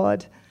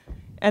flawed,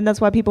 and that's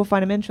why people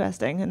find him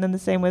interesting. And then the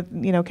same with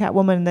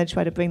Catwoman, and they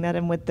try to bring that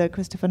in with the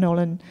Christopher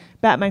Nolan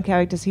Batman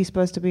characters. He's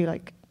supposed to be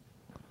like.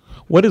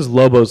 What is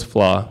Lobo's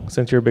flaw?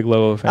 Since you're a big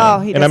Lobo fan, Oh,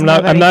 he and I'm doesn't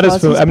not. have any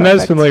flaws. He's I'm not as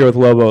perfect. familiar with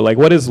Lobo. Like,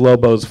 what is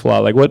Lobo's flaw?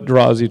 Like, what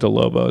draws you to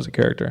Lobo as a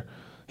character?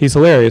 He's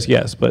hilarious,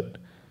 yes, but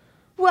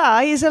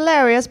Well, he's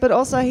hilarious, but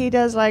also he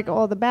does like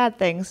all the bad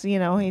things. He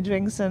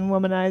drinks and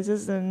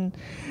womanizes and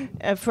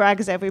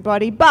frags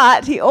everybody,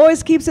 but he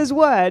always keeps his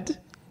word.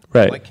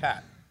 right, Like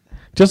Cat.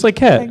 just like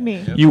Cat. Like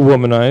me. You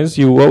womanize.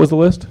 You. What was the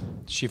list?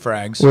 She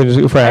frags. Wait, is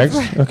it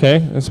frags. Okay,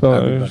 that's spell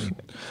it. Everybody.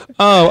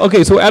 Oh,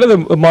 okay. So out of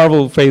the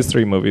Marvel Phase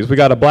 3 movies, we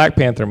got a Black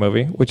Panther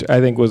movie, which I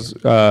think was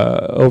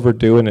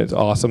overdue, and it's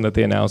awesome that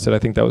they announced it. I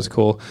think that was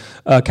cool.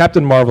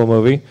 Captain Marvel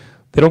movie.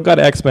 They don't got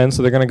X-Men,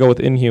 so they're going to go with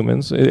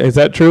Inhumans. Is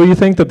that true? You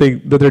think that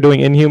they're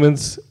doing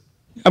Inhumans?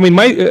 I mean,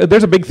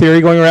 there's a big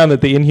theory going around that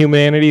the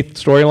Inhumanity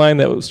storyline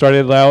that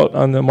started out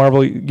on the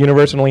Marvel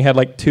Universe and only had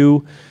like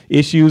 2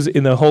 issues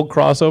in the whole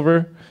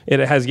crossover. It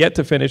has yet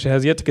to finish. It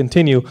has yet to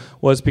continue.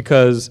 Was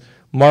because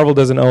Marvel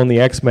doesn't own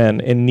the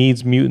X-Men and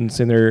needs mutants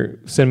in their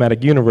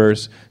cinematic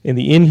universe. And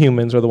the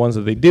Inhumans are the ones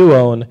that they do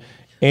own,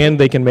 and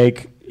they can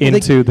make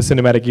into the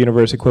cinematic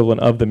universe equivalent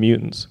of the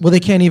mutants. Well,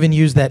 they can't even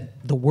use the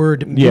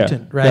word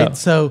mutant, right? yeah.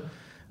 So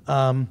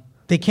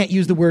they can't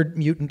use the word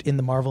mutant in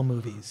the Marvel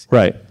movies.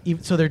 Right.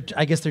 So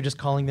I guess they're just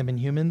calling them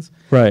Inhumans.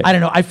 Right. I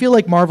don't know. I feel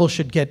like Marvel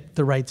should get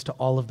the rights to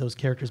all of those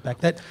characters back.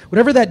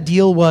 Whatever that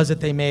deal was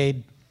that they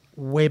made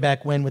way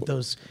back when with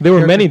those. There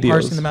were many characters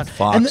parsing deals. them out.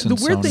 Fox and and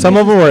the weird Sony. thing Some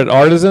is, of them were at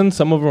Artisan,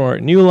 some of them were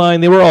at New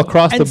Line. They were all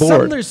across the and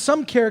board. there's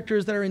some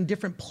characters that are in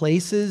different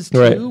places too.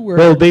 Right. Where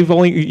Well, they've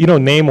only,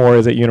 Namor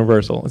is at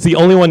Universal. It's the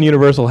only one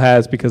Universal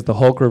has because the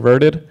Hulk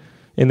reverted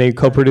and they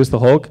co-produced the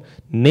Hulk.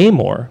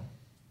 Namor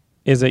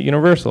is at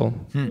Universal.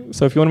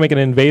 So if you want to make an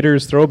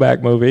Invaders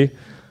throwback movie,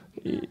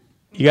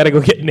 you got to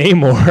go get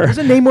Namor.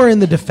 Isn't Namor in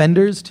the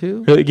Defenders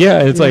too?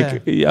 Yeah, it's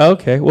like, yeah,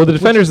 okay. Well, the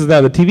Defenders is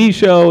now the TV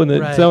show, and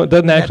Right. so it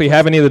doesn't actually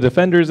have any of the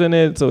Defenders in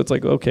it, so it's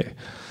like, okay.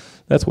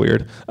 That's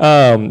weird.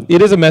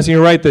 It is a mess.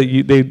 You're right that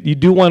you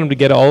do want them to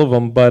get all of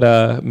them,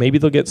 but maybe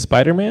they'll get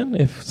Spider-Man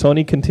if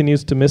Sony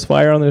continues to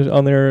misfire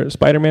on their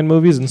Spider-Man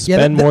movies and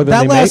spend more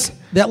than they make.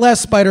 That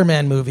last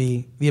Spider-Man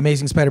movie, The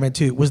Amazing Spider-Man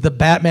 2, was the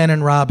Batman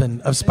and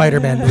Robin of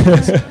Spider-Man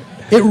movies.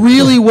 It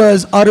really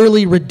was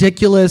utterly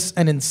ridiculous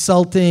and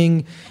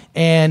insulting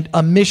and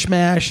a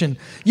mishmash. And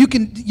you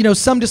can,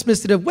 some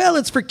dismissed it of, well,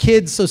 it's for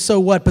kids, so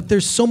what? But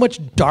there's so much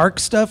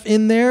dark stuff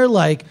in there.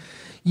 Like,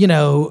 it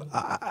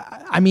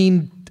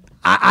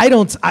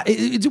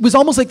was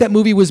almost like that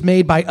movie was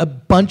made by a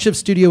bunch of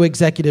studio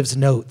executives'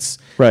 notes.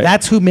 Right.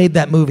 That's who made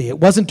that movie. It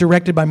wasn't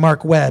directed by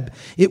Mark Webb.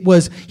 It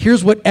was,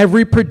 here's what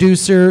every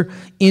producer,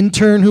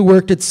 intern who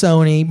worked at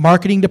Sony,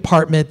 marketing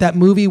department, that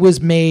movie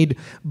was made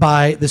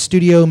by the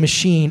studio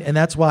machine, and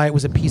that's why it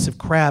was a piece of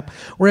crap.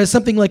 Whereas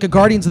something like a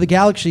Guardians of the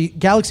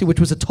Galaxy, which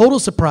was a total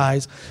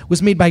surprise,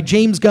 was made by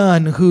James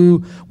Gunn,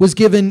 who was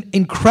given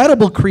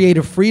incredible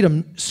creative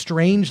freedom,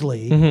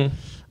 strangely.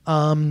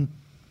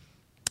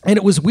 And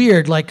it was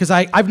weird, because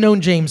I've known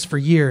James for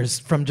years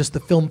from just the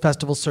film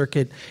festival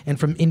circuit and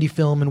from indie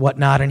film and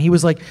whatnot. And he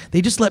was like,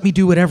 they just let me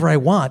do whatever I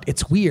want.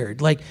 It's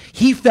weird. Like,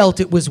 he felt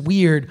it was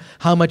weird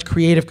how much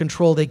creative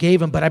control they gave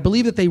him. But I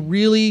believe that they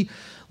really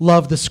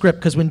loved the script,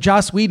 because when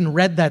Joss Whedon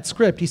read that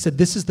script, he said,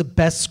 this is the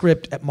best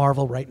script at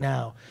Marvel right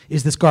now,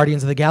 is this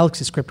Guardians of the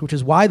Galaxy script, which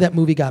is why that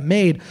movie got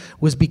made,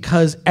 was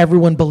because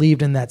everyone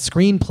believed in that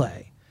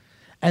screenplay.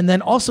 And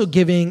then also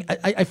giving,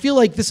 I feel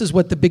like this is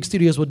what the big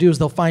studios will do, is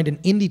they'll find an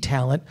indie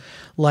talent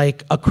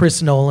like a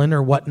Chris Nolan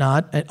or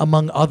whatnot,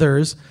 among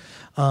others,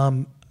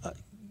 and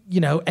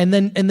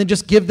then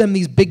just give them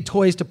these big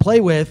toys to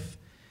play with,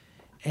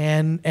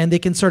 and they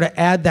can sort of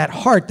add that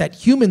heart, that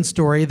human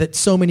story that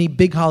so many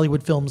big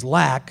Hollywood films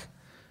lack,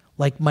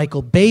 like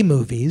Michael Bay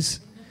movies.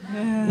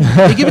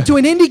 They give it to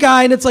an indie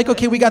guy, and it's like,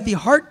 okay, we got the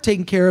heart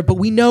taken care of, but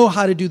we know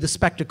how to do the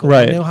spectacle.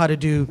 Right. We know how to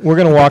do. We're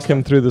going to walk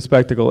him through the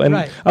spectacle. And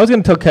Right. I was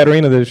going to tell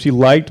Katarina that if she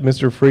liked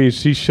Mr. Freeze,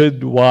 she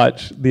should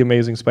watch The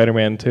Amazing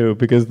Spider-Man 2,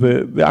 because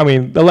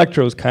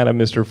Electro's kind of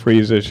Mr.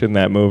 Freeze-ish in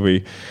that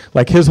movie.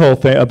 Like, his whole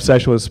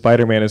obsession with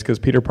Spider-Man is because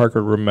Peter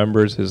Parker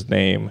remembers his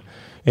name,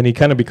 and he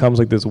kind of becomes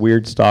like this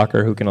weird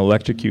stalker who can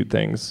electrocute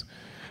things.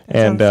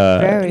 And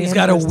Sounds very He's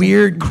got a interesting.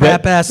 weird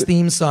crap-ass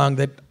theme song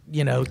that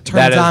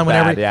That is on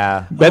whenever. bad,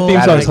 yeah. That Oh theme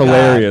my song's God.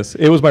 hilarious.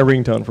 It was my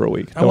ringtone for a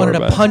week. I wanted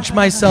to punch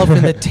myself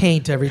in the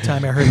taint every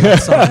time I heard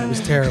that song. It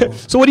was terrible.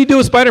 So what do you do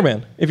with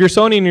Spider-Man? If you're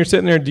Sony and you're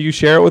sitting there, do you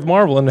share it with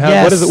Marvel? And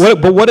Yes.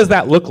 what does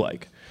that look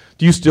like?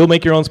 Do you still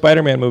make your own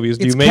Spider-Man movies?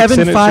 Do It's you make Kevin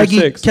Sinister Feige.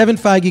 Six? Kevin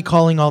Feige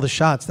calling all the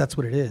shots. That's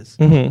what it is.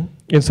 And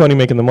Sony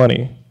making the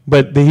money,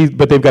 but they've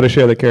got to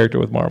share the character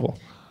with Marvel.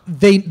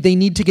 They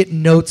need to get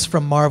notes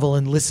from Marvel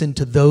and listen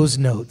to those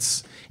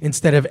notes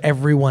instead of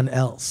everyone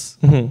else.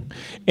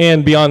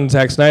 And beyond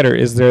Zack Snyder,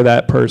 is there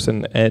that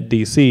person at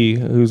DC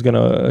who's going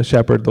to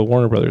shepherd the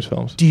Warner Brothers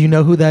films? Do you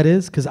know who that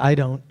is? Because I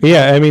don't.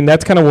 Yeah, I mean,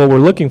 that's kind of what we're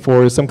looking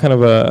for, is some kind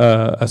of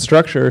a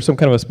structure, some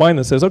kind of a spine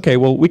that says, okay,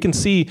 well, we can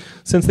see,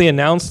 since they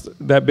announced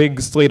that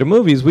big slate of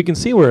movies, we can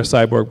see where a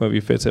Cyborg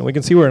movie fits in. We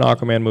can see where an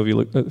Aquaman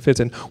movie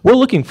fits in. We're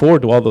looking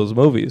forward to all those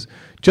movies.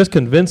 Just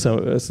convince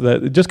us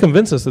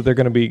that they're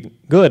going to be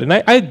good. And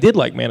I did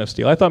like Man of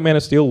Steel. I thought Man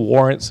of Steel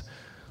warrants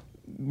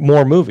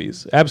more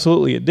movies.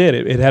 Absolutely, it did.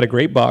 It had a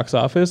great box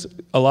office.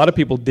 A lot of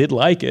people did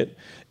like it.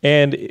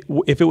 And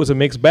if it was a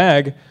mixed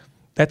bag,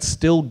 that's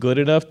still good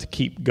enough to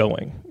keep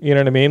going. You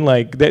know what I mean?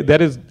 Like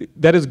that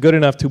is good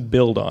enough to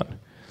build on.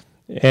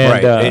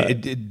 And,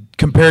 right.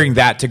 Comparing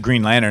that to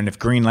Green Lantern,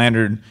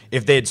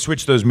 if they had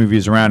switched those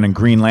movies around and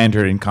Green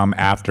Lantern had come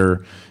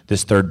after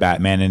this third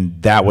Batman, and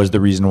that was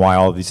the reason why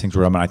all of these things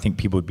were up, and I think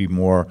people would be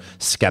more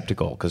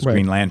skeptical because Right.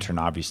 Green Lantern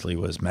obviously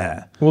was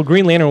meh. Well,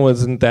 Green Lantern,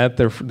 wasn't that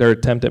their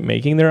attempt at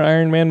making their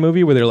Iron Man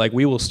movie, where they're like,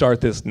 we will start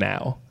this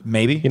now?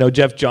 Maybe.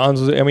 Jeff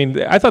Johns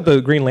I thought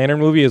the Green Lantern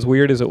movie, as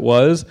weird as it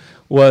was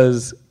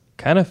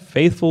kind of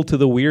faithful to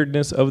the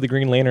weirdness of the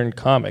Green Lantern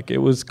comic. It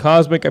was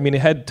cosmic. It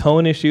had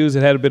tone issues.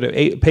 It had a bit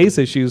of pace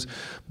issues.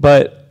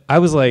 But I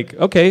was like,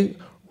 okay,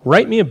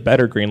 write me a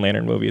better Green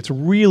Lantern movie. It's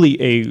really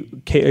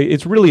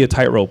a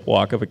tightrope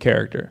walk of a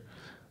character.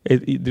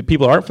 The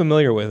people aren't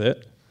familiar with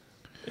it.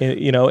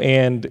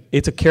 And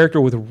it's a character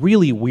with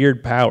really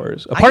weird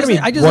powers. A part of me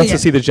wants to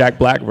see the Jack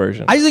Black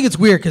version. I just think it's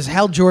weird because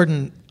Hal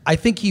Jordan, I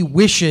think he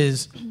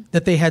wishes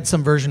that they had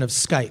some version of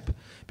Skype.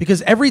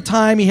 Because every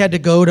time he had to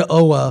go to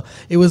Oa,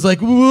 it was like,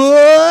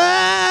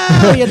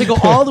 whoa! He had to go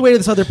all the way to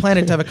this other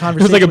planet to have a It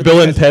conversation. was like a with Bill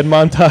you and guys. Ted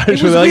montage. It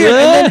was where they're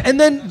weird. like, And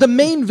then the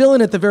main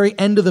villain at the very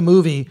end of the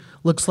movie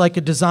looks like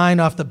a design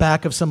off the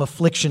back of some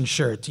Affliction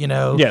shirt,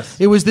 Yes.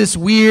 It was this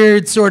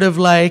weird sort of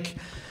like,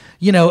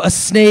 a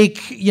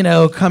snake,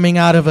 coming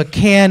out of a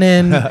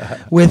cannon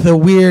with a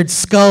weird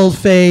skull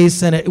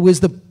face, and it was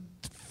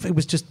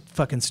just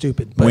fucking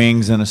stupid. But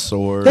Wings and a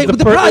sword. I think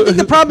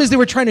the problem is they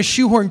were trying to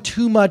shoehorn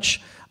too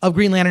much of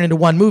Green Lantern into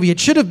one movie. It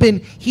should have been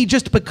he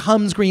just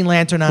becomes Green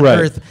Lantern on Right.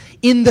 Earth.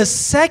 In the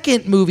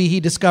second movie, he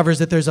discovers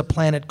that there's a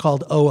planet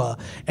called Oa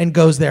and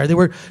goes there. They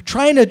were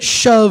trying to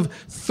shove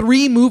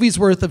 3 movies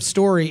worth of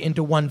story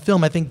into one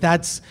film. I think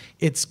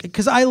it's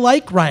because I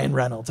like Ryan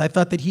Reynolds. I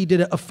thought that he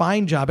did a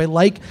fine job. I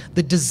like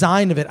the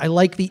design of it. I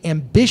like the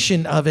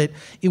ambition of it.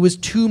 It was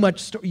too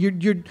much. He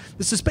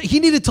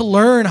needed to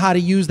learn how to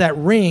use that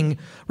ring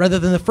rather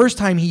than the first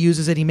time he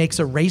uses it. He makes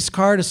a race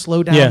car to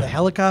slow down the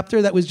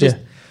helicopter. That was just.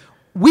 Yeah.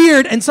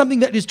 Weird, and something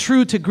that is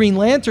true to Green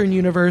Lantern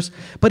universe,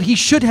 but he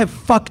should have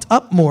fucked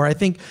up more. I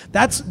think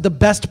that's the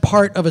best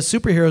part of a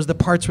superhero is the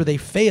parts where they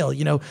fail.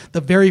 The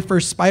very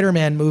first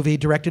Spider-Man movie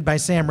directed by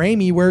Sam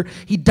Raimi where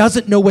he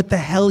doesn't know what the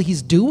hell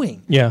he's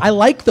doing. Yeah. I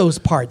like those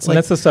parts. And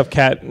that's the stuff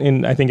Kat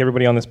and I think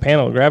everybody on this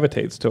panel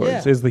gravitates towards,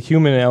 Yeah. is the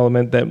human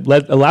element that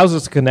allows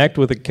us to connect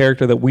with a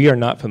character that we are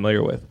not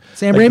familiar with.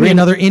 Sam Like Raimi,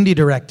 another indie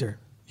director.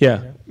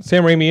 Yeah.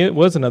 Sam Raimi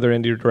was another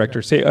indie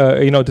director.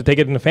 To take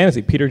it into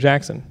fantasy, Peter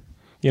Jackson.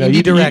 Indie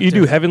You director.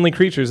 do Heavenly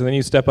Creatures, and then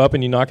you step up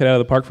and you knock it out of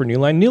the park for New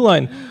Line. New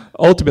Line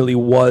ultimately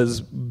was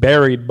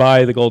buried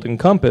by the Golden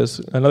Compass,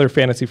 another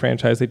fantasy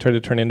franchise they tried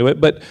to turn into it.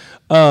 But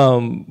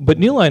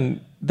New Line,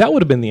 that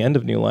would have been the end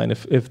of New Line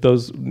if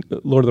those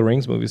Lord of the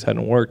Rings movies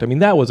hadn't worked.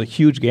 That was a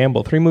huge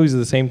gamble. 3 movies at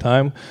the same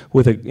time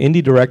with an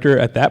indie director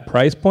at that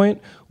price point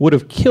would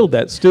have killed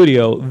that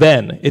studio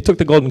then. It took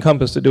the Golden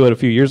Compass to do it a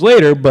few years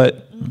later,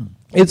 but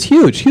it's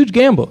huge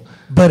gamble.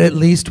 But at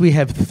least we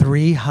have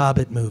 3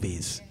 Hobbit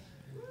movies.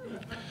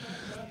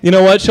 You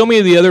know what? Show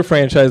me the other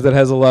franchise that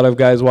has a lot of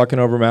guys walking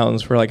over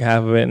mountains for like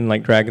half of it and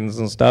like dragons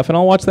and stuff, and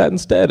I'll watch that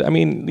instead.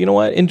 You know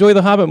what? Enjoy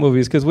the Hobbit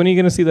movies, because when are you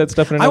going to see that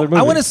stuff in another movie?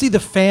 I want to see the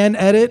fan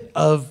edit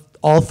of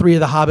all 3 of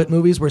the Hobbit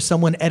movies where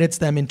someone edits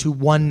them into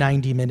one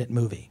 90-minute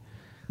movie.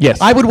 Yes.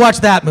 I would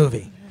watch that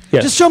movie.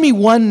 Yes. Just show me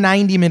one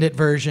 90-minute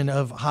version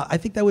of. I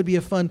think that would be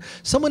a fun.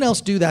 Someone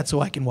else do that so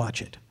I can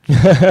watch it.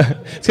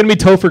 It's going to be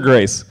Topher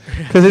Grace,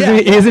 because Yeah.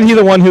 isn't he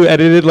the one who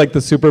edited like the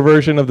super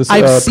version of the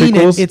I've seen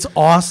prequels? it. It's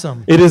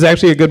awesome. It is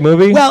actually a good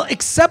movie. Well,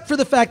 except for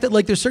the fact that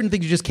like there's certain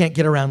things you just can't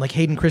get around. Like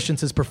Hayden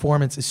Christensen's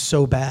performance is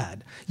so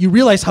bad. You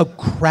realize how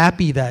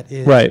crappy that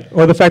is. Right.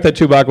 Or the fact that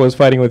Chewbacca was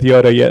fighting with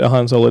Yoda, yet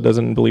Han Solo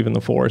doesn't believe in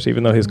the Force,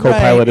 even though his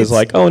co-pilot is it's-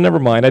 like, oh, never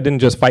mind, I didn't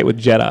just fight with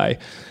Jedi.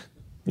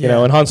 You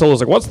know, and Han Solo's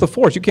like, what's the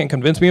Force? You can't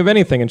convince me of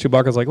anything. And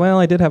Chewbacca's like, well,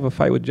 I did have a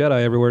fight with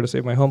Jedi everywhere to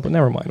save my home, but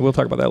never mind. We'll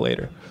talk about that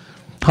later.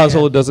 Han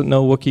Solo doesn't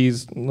know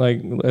Wookiees,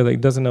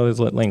 like doesn't know his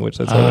language.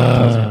 That's what it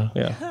tells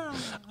you. Yeah.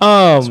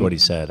 That's what he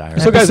said. I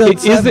heard. So guys, Episode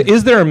 7.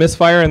 is there a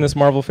misfire in this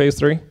Marvel Phase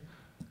 3?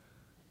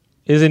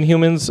 Is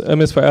Inhumans a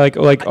misfire?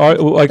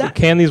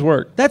 Can these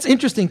work? That's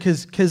interesting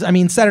because I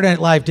mean, Saturday Night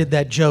Live did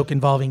that joke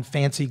involving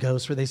Fancy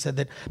Ghosts where they said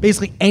that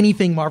basically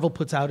anything Marvel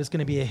puts out is going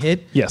to be a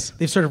hit. Yes.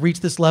 They've sort of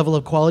reached this level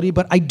of quality,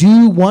 but I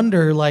do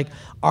wonder, like,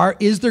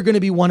 is there going to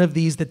be one of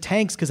these that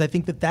tanks? Because I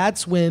think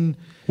that's when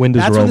When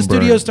does that's when Rome the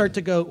studios burn? start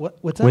to go.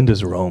 What's that? When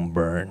does Rome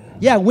burn?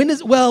 Yeah, when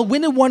did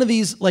one of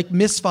these like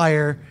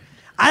misfire?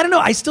 I don't know.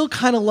 I still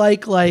kind of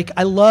like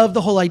I love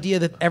the whole idea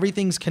that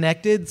everything's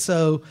connected.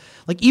 So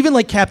like even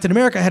like Captain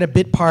America had a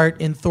bit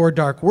part in Thor: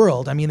 Dark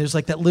World. I mean, there's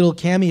like that little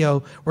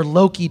cameo where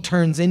Loki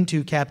turns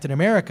into Captain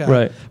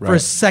America for a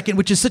second,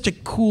 which is such a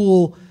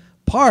cool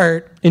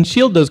part. And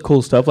S.H.I.E.L.D. does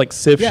cool stuff. Like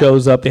Sif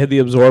shows up. They had the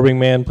Absorbing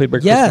Man played by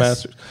Chris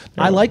Masters.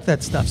 I like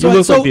that stuff. He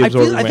looks like the I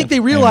Absorbing think Man. they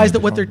realize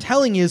that what they're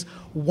telling is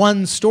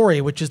one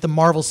story, which is the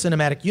Marvel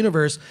Cinematic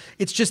Universe.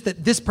 It's just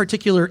that this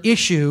particular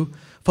issue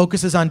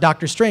focuses on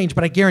Doctor Strange,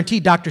 but I guarantee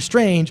Doctor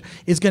Strange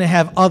is going to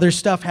have other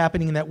stuff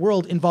happening in that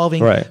world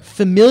involving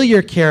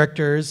familiar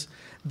characters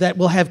that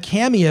will have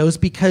cameos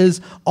because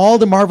all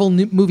the Marvel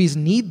movies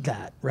need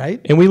that, right?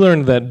 And we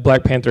learned that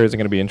Black Panther isn't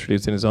going to be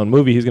introduced in his own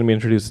movie. He's going to be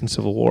introduced in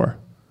Civil War.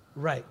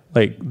 Right.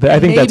 I think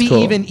that's cool.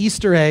 Maybe even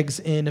Easter eggs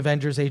in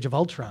Avengers: Age of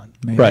Ultron.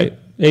 Maybe. Right.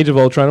 Age of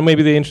Ultron. Or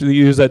maybe they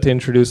use that to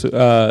introduce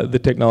the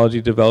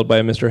technology developed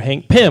by Mr.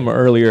 Hank Pym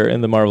earlier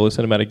in the Marvel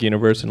Cinematic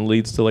Universe and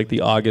leads to like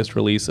the August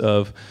release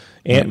of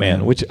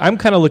Ant-Man, which I'm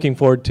kind of looking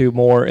forward to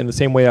more in the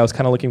same way I was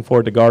kind of looking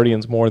forward to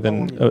Guardians more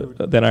than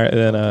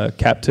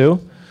Cap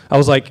 2. I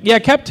was like, yeah,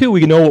 Cap 2,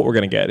 we know what we're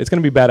going to get. It's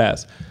going to be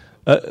badass.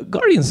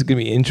 Guardians is going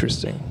to be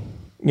interesting.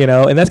 You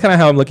know, and that's kind of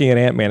how I'm looking at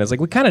Ant-Man. It's like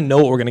we kind of know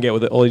what we're going to get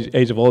with the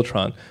Age of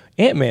Ultron.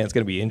 Ant-Man is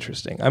going to be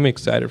interesting. I'm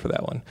excited for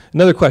that one.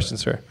 Another question,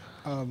 sir.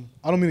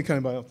 I don't mean to cut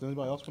anybody else. Does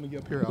anybody else want to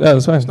get up here? No,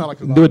 that's fine. It's not like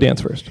Do a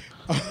dance first.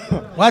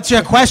 What's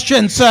your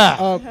question,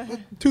 sir?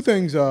 Two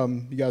things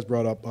you guys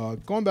brought up.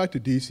 Going back to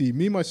DC,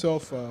 me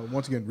myself,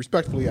 once again,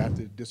 respectfully, I have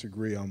to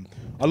disagree.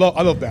 I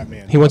love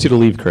Batman. He wants you to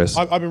leave, Chris.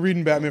 I've been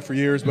reading Batman for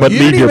years, But You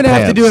leave don't your even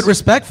have to pants. do it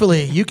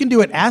respectfully. You can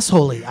do it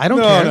assholey. I don't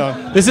care.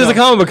 No. This is a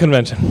comic book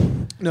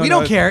convention. We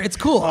don't care. It's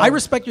cool. I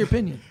respect your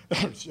opinion.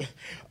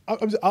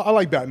 I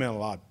like Batman a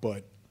lot,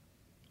 but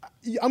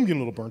I'm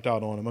getting a little burnt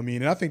out on him. I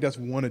mean, and I think that's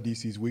one of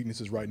DC's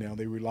weaknesses right now.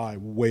 They rely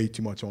way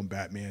too much on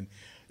Batman.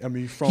 I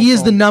mean,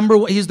 He's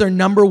their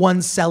number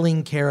one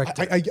selling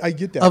character. I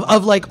get that.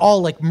 Of like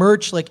all like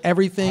merch, like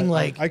everything,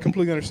 I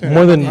completely understand.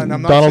 More than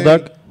I'm not Donald saying-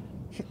 Duck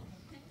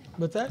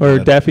what's that? or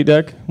Daffy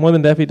Duck? More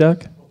than Daffy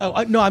Duck?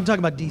 Oh no, I'm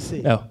talking about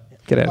DC. Oh,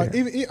 get out of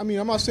here. I mean,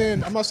 I'm not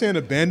saying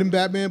abandon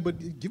Batman,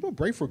 but give him a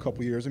break for a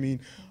couple years. I mean,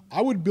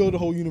 I would build a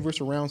whole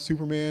universe around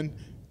Superman,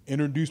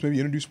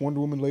 introduce Wonder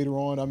Woman later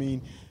on. I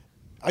mean,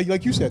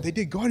 like you said, they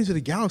did Guardians of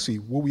the Galaxy.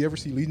 Will we ever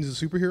see Legions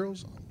of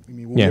Superheroes? I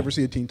mean, will we ever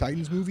see a Teen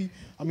Titans movie?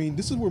 I mean,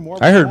 this is where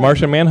Marvel. I heard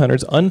Martian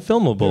Manhunter's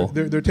unfilmable.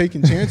 They're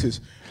taking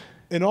chances.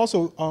 And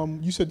also,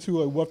 you said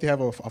too, what if they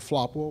have a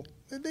flop? Well,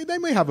 they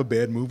may have a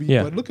bad movie,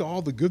 but look at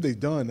all the good they've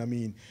done. I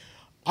mean,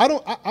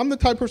 I'm the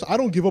type of person, I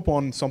don't give up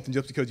on something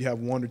just because you have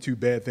one or two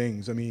bad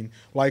things. I mean,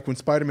 like when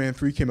Spider-Man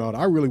 3 came out,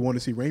 I really wanted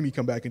to see Raimi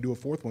come back and do a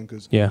fourth one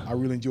because I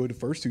really enjoyed the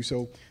first two.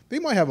 So they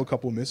might have a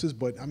couple of misses,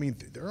 but I mean,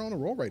 they're on a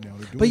roll right now.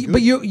 They're doing good.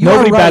 But you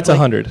Nobody are right, bats like,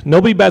 100.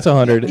 Nobody bats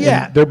 100.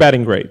 Yeah. And they're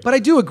batting great. But I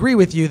do agree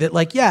with you that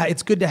like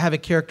it's good to have a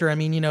character. I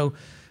mean,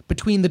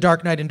 between The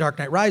Dark Knight and Dark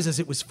Knight Rises,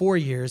 it was 4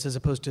 years as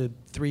opposed to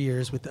 3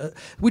 years with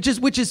which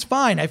is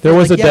fine. I feel There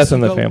was like, a death in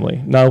the family.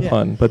 No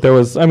pun. But there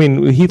was, I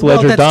mean, Heath Well,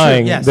 Ledger that's true,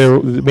 dying, yes.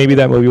 maybe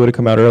that movie would have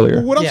come out earlier.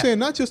 Well, what I'm saying,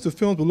 not just the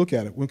films, but look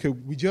at it.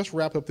 We just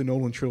wrapped up the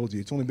Nolan trilogy.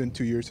 It's only been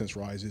 2 years since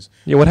Rises.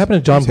 Yeah, what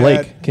happened to John He's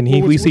Blake? had- Can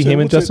well, we see him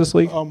in what's it- Justice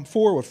League?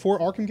 Four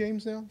Arkham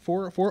games now.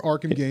 Four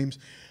Arkham games.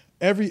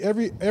 Every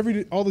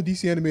all the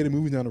DC animated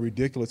movies now are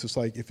ridiculous. It's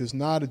like if it's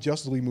not a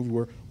Justice League movie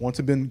where once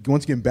again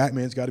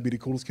Batman's got to be the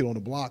coolest kid on the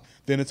block,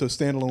 then it's a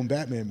standalone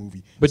Batman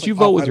movie. But It's you like,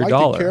 vote with I your like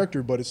dollar. the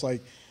character, but it's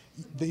like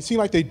they seem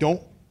like they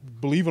don't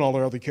believe in all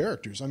their other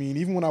characters. I mean,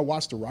 even when I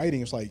watch the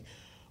writing, it's like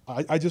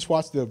I just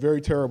watched the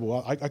very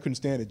terrible. I couldn't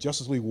stand it.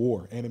 Justice League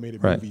War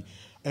animated movie.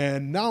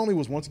 And not only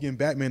was once again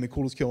Batman the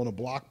coolest kid on the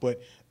block,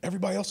 but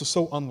everybody else is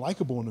so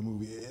unlikable in the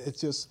movie. It's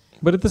just.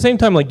 But at the same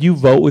time, like you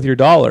vote with your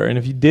dollar, and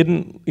if you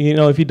didn't,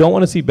 if you don't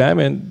want to see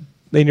Batman,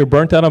 then you're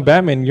burnt out on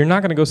Batman. You're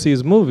not going to go see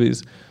his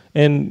movies.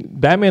 And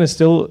Batman is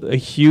still a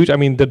huge. I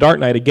mean, The Dark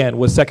Knight again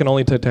was second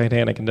only to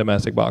Titanic in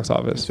domestic box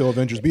office Until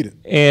Avengers beat it.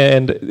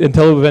 and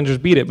until Avengers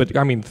beat it. But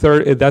I mean,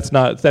 third.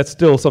 That's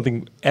still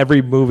something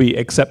every movie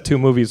except two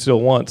movies still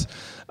wants.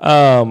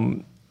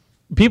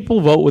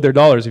 People vote with their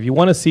dollars. If you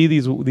want to see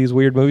these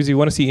weird movies, you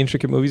want to see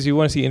intricate movies, you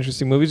want to see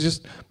interesting movies,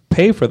 just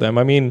pay for them.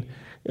 I mean,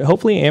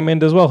 hopefully Ant-Man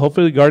does well.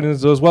 Hopefully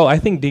Guardians does well. I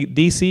think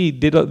DC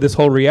did this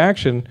whole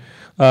reaction,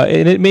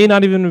 and it may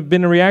not even have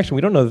been a reaction.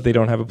 We don't know that they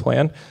don't have a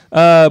plan.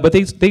 But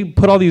they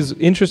put all these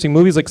interesting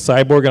movies like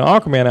Cyborg and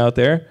Aquaman out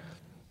there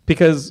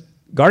because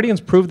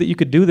Guardians proved that you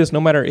could do this no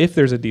matter if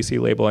there's a DC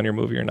label on your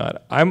movie or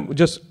not. I'm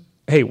just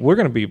hey, we're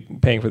going to be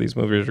paying for these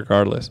movies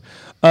regardless.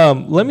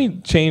 Let me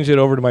change it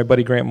over to my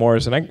buddy Grant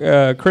Morrison.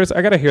 Chris,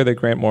 I got to hear the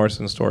Grant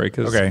Morrison story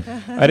because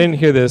I didn't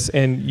hear this,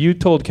 and you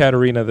told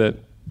Katerina that.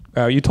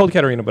 You told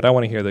Katerina, but I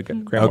want to hear the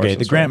Grant Morrison story. Okay,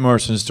 the Grant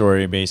Morrison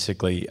story,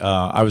 basically,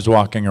 I was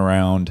walking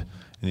around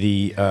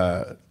the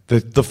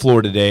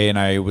floor today, and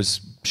I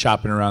was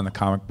shopping around the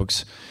comic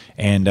books,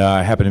 and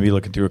I happened to be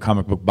looking through a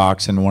comic book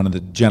box, and one of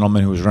the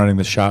gentlemen who was running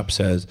the shop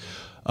says,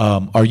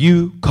 are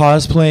you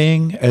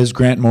cosplaying as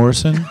Grant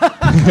Morrison?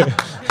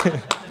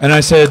 And I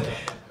said,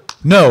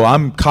 no,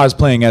 I'm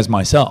cosplaying as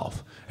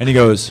myself. And he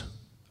goes,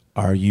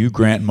 are you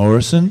Grant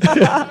Morrison?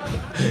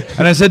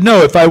 And I said,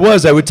 no, if I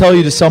was, I would tell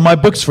you to sell my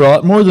books for a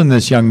lot more than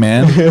this, young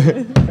man.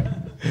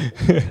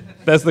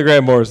 That's the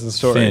Grant Morrison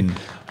story. Finn.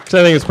 Which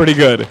I think is pretty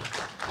good.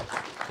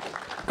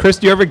 Chris,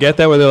 do you ever get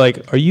that where they're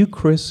like, are you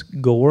Chris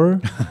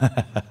Gore?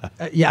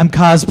 Yeah, I'm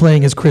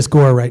cosplaying as Chris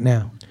Gore right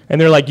now. And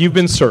they're like, you've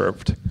been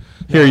served.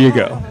 Here you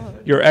go.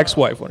 Your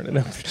ex-wife wanted to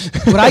know.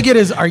 What I get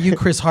is, are you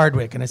Chris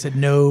Hardwick? And I said,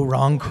 no,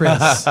 wrong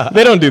Chris.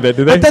 They don't do that,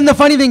 do they? But then the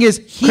funny thing is,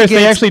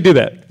 they actually do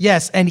that.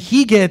 Yes, and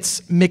he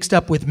gets mixed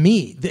up with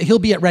me. He'll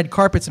be at red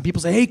carpets and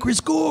people say, hey, Chris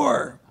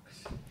Gore.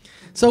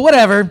 So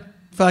whatever.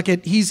 Fuck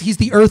it. He's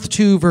the Earth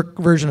 2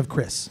 version of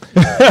Chris.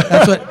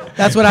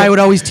 That's what I would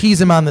always tease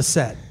him on the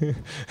set.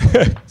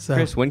 So.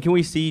 Chris, when can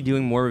we see you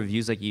doing more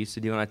reviews like you used to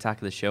do on Attack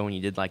of the Show when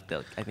you did I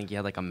think you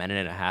had like a minute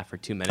and a half or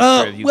 2 minutes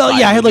to review? Well,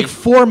 yeah, I had like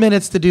 4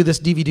 minutes to do this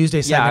DVD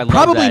Tuesday segment. Yeah, I love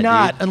Probably that,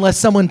 not dude. unless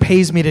someone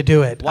pays me to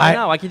do it. Why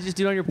not? I could just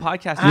do it on your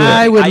podcast.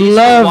 I would used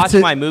love to watch to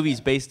my movies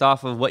based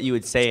off of what you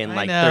would say in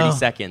like 30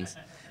 seconds.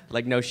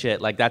 Like no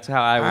shit. Like that's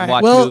how I would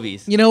watch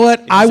movies. You know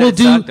what? If I you said will it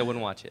do. sucked, I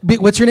wouldn't watch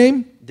it. What's your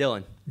name?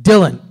 Dylan.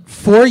 Dylan.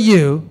 For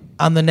you,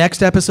 on the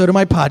next episode of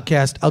my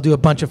podcast, I'll do a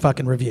bunch of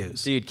fucking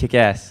reviews. Dude, kick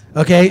ass.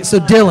 Okay, so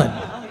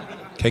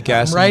Dylan. Kick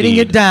ass. I'm writing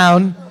it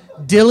down.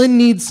 Dylan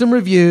needs some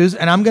reviews,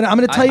 and I'm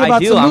gonna tell you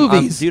about some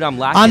movies I'm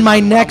lacking, on my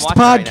next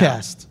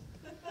podcast.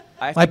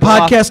 My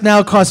podcast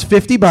now costs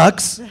 $50.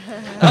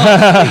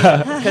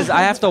 Because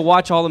I have to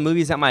watch all the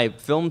movies that my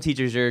film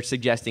teachers are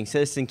suggesting.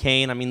 Citizen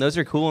Kane. I mean, those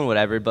are cool and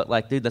whatever, but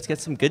like, dude, let's get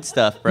some good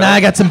stuff, bro. Nah, I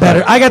got some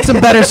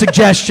better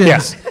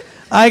suggestions. Yeah.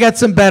 I got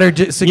some better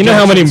suggestions. You know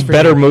how many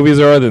better movies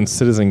there are than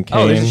Citizen Kane?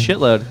 Oh, there's a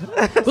shitload.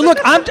 But look,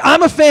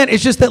 I'm a fan.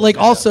 It's just that, like,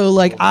 also,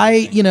 like,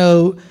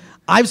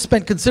 I've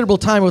spent considerable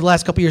time over the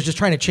last couple of years just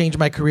trying to change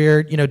my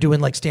career,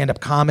 doing like stand-up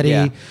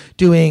comedy,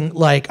 doing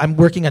like, I'm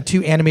working on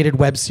 2 animated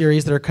web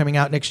series that are coming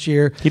out next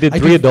year. He did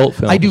 3 adult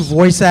films. I do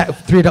voice acting.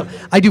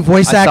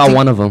 I saw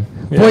one of them.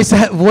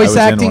 Voice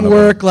acting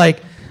work,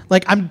 like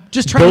I'm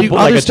just trying to do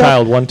like other a stuff.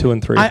 child, 1, 2,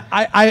 and 3.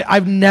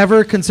 I've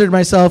never considered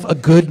myself a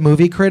good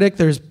movie critic.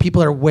 There's people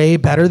that are way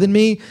better than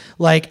me.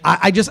 Like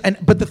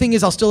but the thing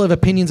is, I'll still have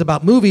opinions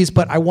about movies,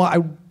 but I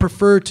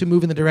prefer to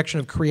move in the direction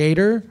of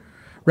creator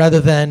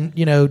rather than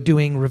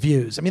doing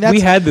reviews. I mean, that's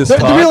we had this the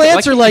talk. real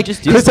answer. Like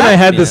Chris and I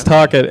had this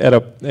talk at a.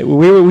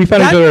 We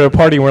found each other at a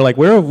party, and we're like,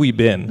 "Where have we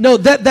been?" No,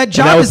 that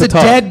job is a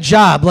dead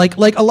job. Like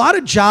a lot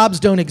of jobs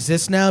don't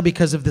exist now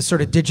because of the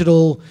sort of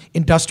digital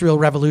industrial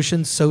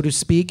revolution, so to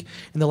speak,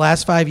 in the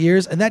last 5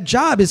 years, and that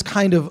job is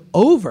kind of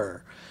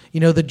over.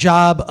 The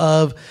job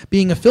of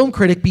being a film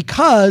critic,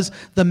 because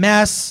the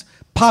mass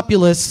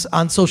populace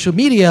on social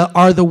media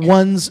are the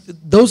ones,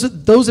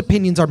 those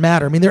opinions are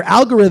matter. I mean, there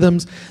are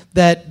algorithms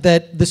that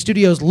the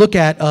studios look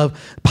at of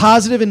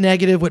positive and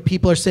negative, what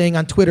people are saying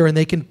on Twitter, and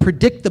they can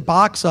predict the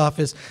box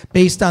office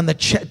based on the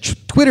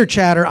Twitter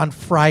chatter on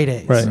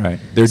Fridays. Right.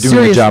 They're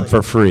doing the job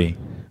for free.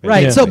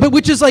 Right. Yeah. So, but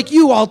which is like,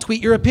 you all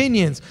tweet your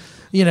opinions.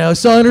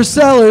 Son or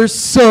Seller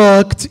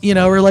sucked,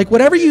 or like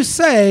whatever you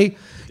say,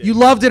 you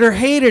loved it or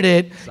hated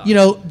it,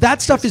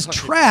 that stuff is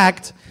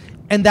tracked.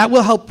 And that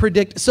will help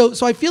predict. So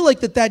I feel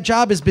like that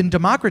job has been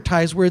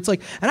democratized, where it's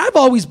like, and I've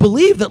always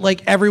believed that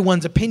like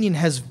everyone's opinion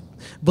has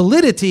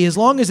validity as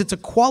long as it's a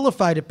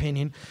qualified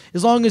opinion,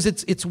 as long as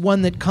it's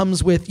one that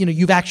comes with,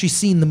 you've actually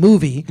seen the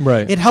movie.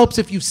 Right. It helps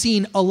if you've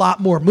seen a lot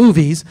more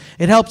movies.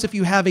 It helps if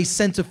you have a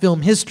sense of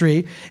film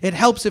history. It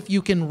helps if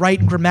you can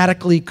write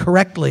grammatically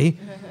correctly,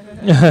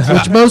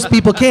 which most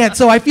people can't.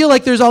 So I feel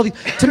like there's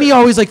to me,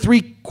 always like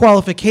 3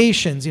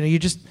 qualifications.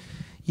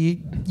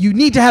 You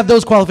need to have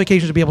those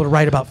qualifications to be able to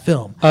write about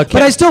film. But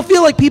I still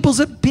feel like people's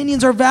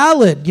opinions are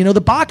valid. The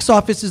box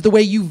office is the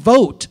way you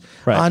vote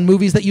on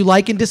movies that you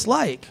like and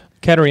dislike.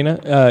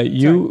 Katerina,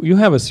 you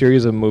have a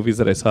series of movies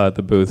that I saw at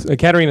the booth.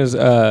 Katerina's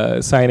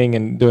signing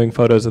and doing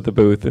photos at the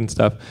booth and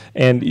stuff.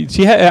 And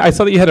I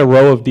saw that you had a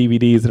row of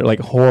DVDs that are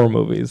like horror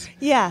movies.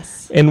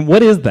 Yes. And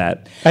what is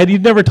that?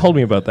 You've never told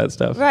me about that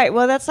stuff. Right.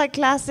 Well, that's like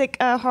classic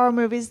horror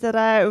movies that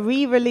are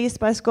re-released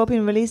by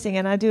Scorpion Releasing,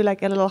 and I do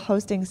like a little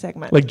hosting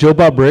segment. Like Joe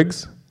Bob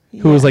Briggs?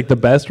 who was like the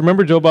best.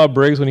 Remember Joe Bob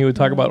Briggs when he would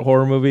talk about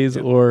horror movies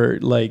or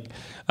like,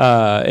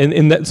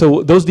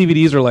 so those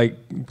DVDs are like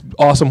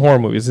awesome horror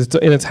movies.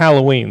 And it's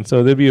Halloween,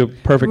 so there'd be a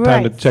perfect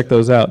time to check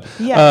those out.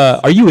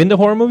 Yes. Are you into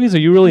horror movies? Are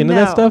you really into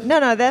that stuff?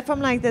 No, they're from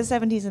like the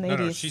 70s and 80s.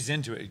 No, she's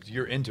into it.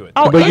 You're into it.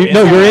 Oh, But you're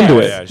into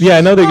it. Yeah,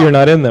 I know that you're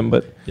not in them,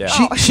 but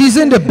She's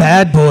into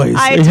Bad Boys.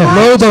 I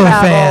Lobo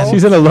time fan.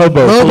 she's in a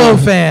Lobo. Lobo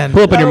fan.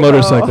 Pull up on your Lobo.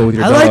 motorcycle with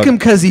your I dog. like him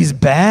because he's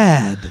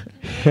bad.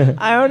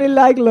 I only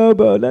like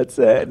Lobo. That's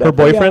it. Her Nothing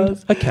boyfriend,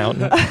 else.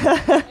 accountant.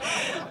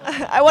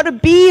 I want to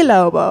be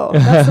Lobo.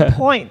 That's the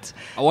point.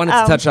 I wanted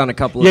to touch on a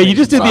couple. Yeah, of you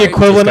things. just did the Sorry.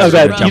 equivalent of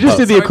that. Jump You just up.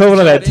 did the equivalent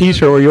of that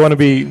T-shirt where you want to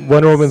be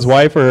Wonder Woman's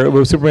wife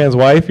or Superman's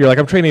wife. You're like,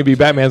 I'm training to be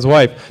Batman's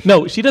wife.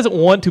 No, she doesn't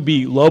want to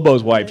be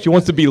Lobo's wife. She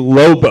wants to be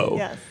Lobo.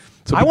 Yes.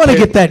 So I want to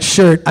get that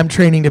shirt. I'm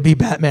training to be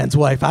Batman's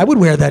wife. I would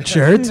wear that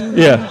shirt.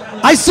 Yeah.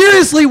 I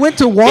seriously went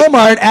to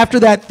Walmart after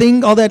that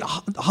thing, all that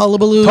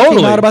hullabaloo came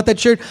Totally. out about that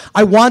shirt.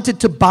 I wanted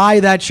to buy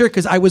that shirt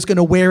because I was going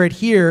to wear it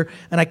here,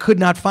 and I could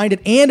not find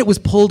it, and it was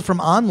pulled from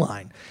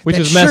online. Which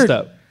That is messed shirt-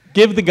 up.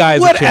 Give the guys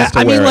What? a chance to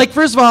I wear mean, it. like,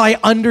 first of all, I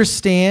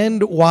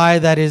understand why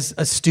that is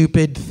a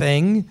stupid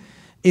thing.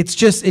 It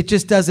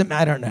just doesn't.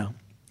 I don't know.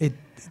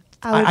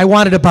 I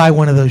wanted to buy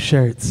one of those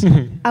shirts.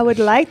 I would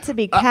like to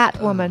be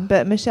Catwoman,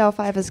 but Michelle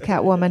Pfeiffer's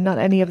Catwoman, not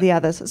any of the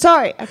others.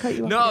 Sorry, I cut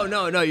you off.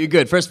 No, you're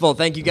good. First of all,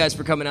 thank you guys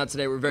for coming out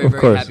today. We're very, Of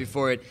very course. happy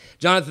for it.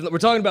 Jonathan, we're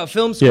talking about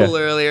film school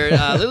Yeah. earlier.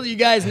 Little you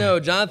guys know,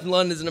 Jonathan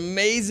Lund is an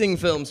amazing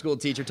film school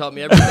teacher. Taught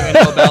me everything I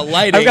know about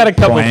lighting. I've got a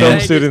couple Plant. film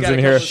He's students got a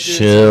in couple here. students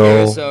in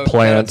here, Chill, so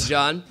plant. shout out to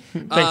John.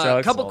 Thanks,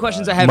 Alex. A couple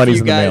questions I have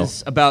Money's for you in the mail.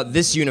 guys about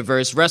this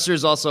universe.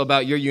 Wrestlers also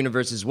about your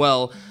universe as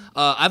well.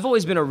 I've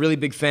always been a really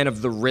big fan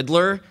of the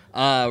Riddler.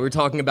 We're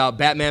talking about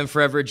Batman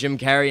Forever, Jim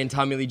Carrey, and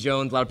Tommy Lee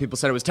Jones. A lot of people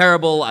said it was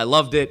terrible. I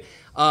loved it.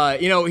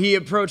 He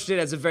approached it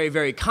as a very,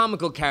 very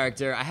comical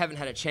character. I haven't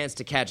had a chance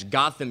to catch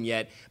Gotham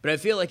yet, but I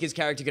feel like his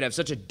character could have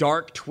such a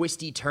dark,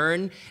 twisty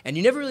turn, and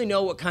you never really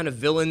know what kind of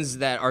villains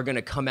that are going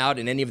to come out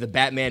in any of the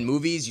Batman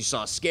movies. You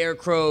saw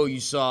Scarecrow, you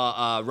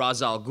saw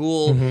Ra's al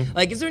Ghul. Mm-hmm.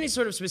 Like, is there any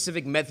sort of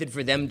specific method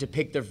for them to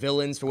pick their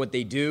villains for what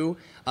they do?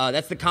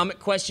 That's the comic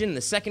question.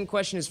 The second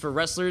question is for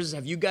wrestlers.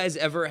 Have you guys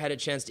ever had a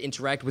chance to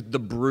interact with the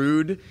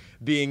Brood,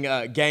 being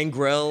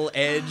Gangrel,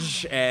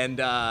 Edge, and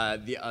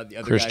the other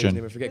guy Christian. whose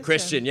name I forget?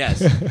 Christian,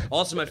 yes.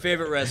 Also my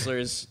favorite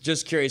wrestlers.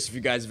 Just curious if you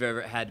guys have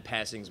ever had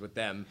passings with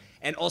them.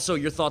 And also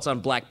your thoughts on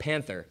Black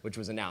Panther, which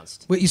was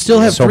announced. Wait, you still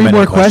have So 3 many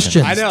more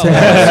questions. questions. I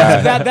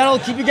know. That'll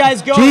keep you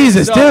guys going.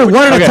 Jesus, dude,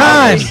 one at a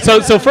time.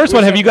 So first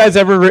one, have you guys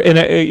ever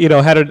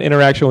had an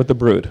interaction with the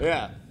Brood?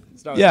 Yeah.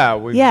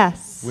 Yeah,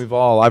 Yes.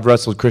 I've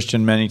wrestled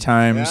Christian many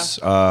times.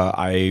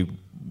 I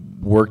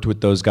worked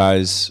with those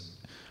guys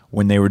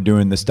when they were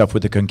doing the stuff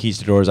with the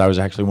Conquistadors. I was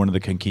actually one of the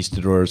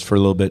Conquistadors for a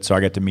little bit, so I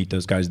got to meet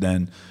those guys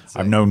then.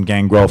 I've known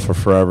Gangrel for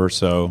forever,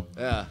 so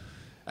Yeah.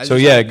 so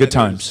yeah, good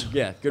times.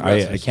 Yeah, good I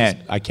wrestlers.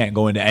 I can't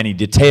go into any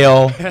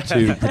detail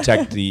to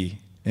protect the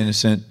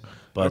innocent,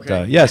 but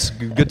Okay. yes,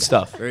 good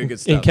stuff. Very good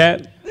stuff. In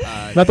Cat?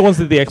 Not the ones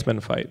that the X-Men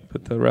fight,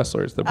 but the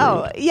wrestlers, the Brood.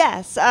 Oh,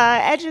 yes.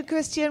 Edge and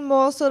Christian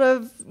more sort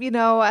of,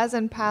 as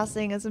in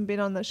passing, hasn't been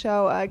on the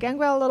show.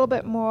 Gangrel a little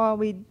bit more.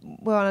 We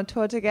were on a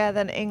tour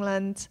together in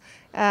England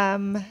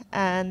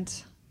and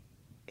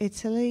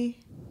Italy.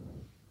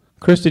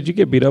 Chris, did you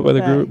get beat up by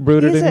the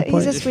Brood at any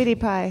point? He's a sweetie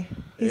pie.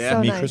 He's Yeah,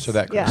 so me, nice. Chris, or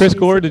that Chris? Yeah, Chris he's-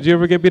 Gore, did you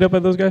ever get beat up by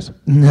those guys?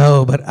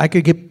 No, but I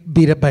could get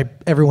beat up by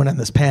everyone on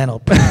this panel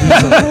pretty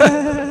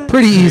easily.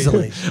 Pretty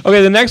easily.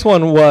 Okay, the next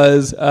one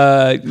was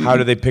How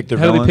do they pick their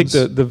how do they pick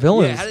villains? the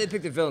villains? Yeah, how do they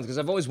pick the villains? Because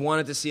I've always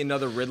wanted to see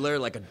another Riddler,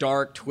 like a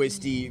dark,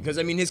 twisty. Because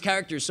I mean, his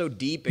character is so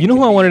deep. You know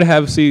who I wanted to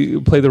have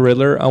play the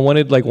Riddler? I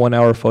wanted like 1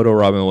 hour photo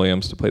Robin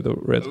Williams to play the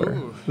Riddler.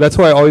 That's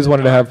who I always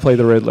wanted to have play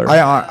the Riddler. I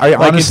like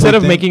honestly instead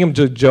of think- making him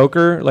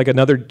Joker, like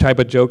another type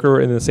of Joker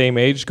in the same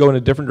age, go in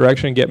a different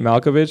direction and get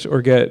Malkovich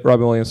or get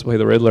Robin Williams to play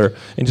the Riddler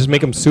and just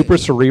make him super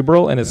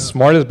cerebral. And as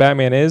smart as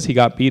Batman is, he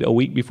got beat a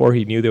week before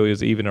he knew there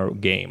was even a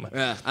game.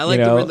 Yeah, I like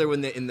the Riddler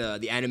in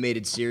the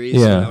animated series.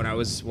 Yeah. When I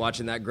was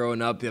watching that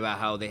growing up, about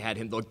how they had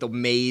him like the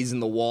maze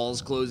and the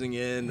walls closing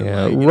in. And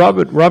Yeah,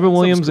 like, Robin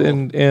Williams cool.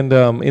 and In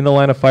the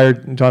Line of Fire,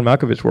 John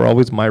Malkovich were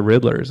always my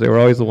Riddlers. They were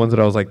always the ones that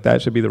I was like,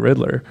 that should be the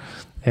Riddler,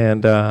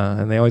 and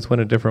they always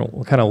went a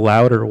different, kind of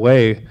louder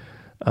way.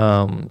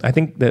 I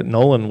think that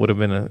Nolan would have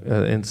been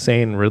an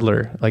insane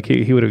Riddler. Like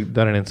he would have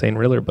done an insane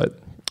Riddler, but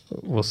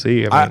we'll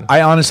see. I mean,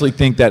 I honestly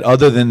think that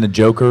other than the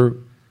Joker,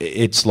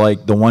 it's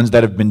like the ones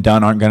that have been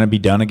done aren't going to be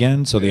done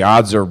again. So the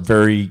odds are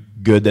very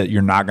good that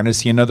you're not going to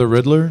see another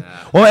Riddler.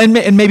 Well,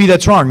 and maybe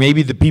that's wrong.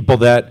 Maybe the people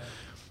that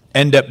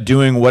end up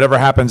doing whatever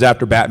happens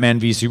after Batman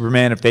v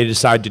Superman, if they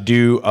decide to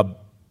do a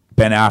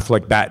Ben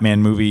Affleck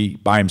Batman movie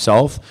by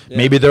himself,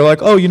 maybe they're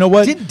like, oh, you know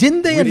what?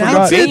 Didn't they We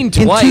announce forgot. it Bane in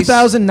twice.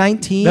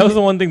 2019? that was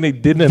the one thing they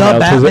didn't The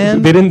announce. was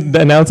Batman? They didn't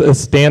announce a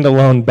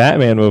standalone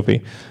Batman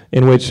movie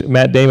in which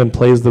Matt Damon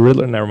plays the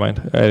Riddler. Never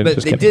mind. But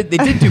they did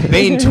do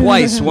Bane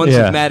twice. Once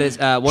Yeah. with Matt is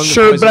one.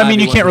 Sure, with but I mean,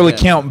 Ivy, you one can't with really Ed.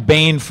 count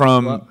Bane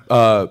from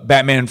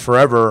Batman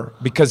Forever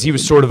because he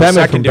was sort of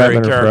Batman a from secondary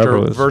Batman Forever character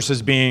was-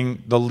 versus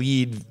being the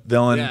lead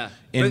villain Yeah.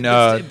 in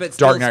but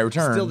Dark Knight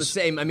Returns. Still the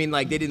same. I mean,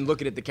 like they didn't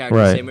look at it the character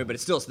Right. the same way, but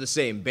it's still the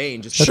same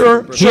Bane. Just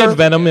Sure, He had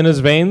venom in his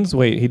veins.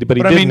 Wait, but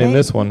he didn't in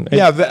this one.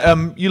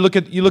 You look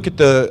at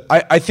the.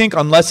 I think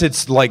unless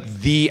it's like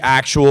the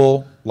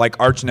actual like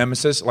arch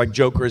nemesis, like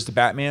Joker is the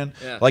Batman.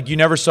 Yeah. Like you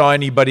never saw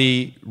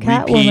anybody repeat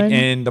Catwoman.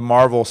 in the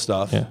Marvel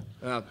stuff. Yeah.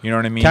 You know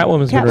what I mean?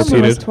 Catwoman's been Catwoman was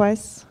repeated.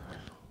 twice.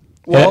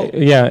 Well,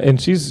 Yeah,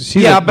 and she's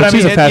yeah, a, but I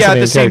she's mean, a fascinating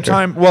at the same character.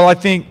 time, well, I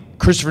think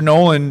Christopher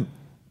Nolan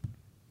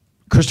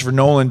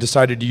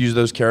decided to use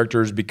those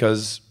characters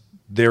because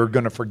they were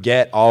going to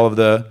forget all of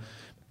the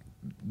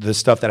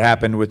stuff that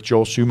happened with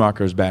Joel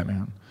Schumacher's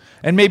Batman,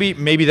 and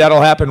maybe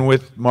that'll happen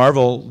with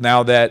Marvel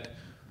now that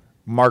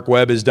Mark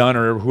Webb is done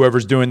or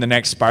whoever's doing the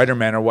next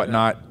Spider-Man or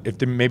whatnot.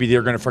 Maybe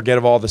they're going to forget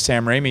of all the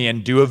Sam Raimi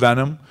and do a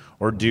Venom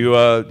or do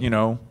a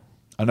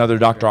another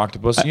Dr.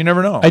 Octopus. You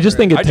never know. I just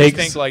think it I takes-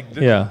 just think like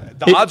yeah.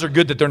 the odds are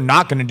good that they're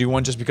not going to do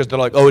one just because they're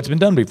like, oh, it's been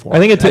done before. I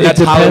think And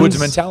that's Hollywood's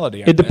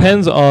mentality. It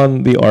depends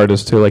on the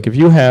artist too. Like if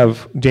you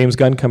have James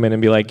Gunn come in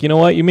and be like, you know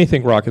what, you may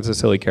think Rocket's a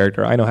silly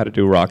character. I know how to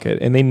do Rocket,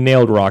 and they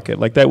nailed Rocket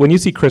like that. When you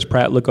see Chris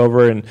Pratt look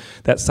over and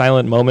that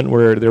silent moment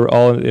where they're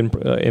all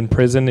in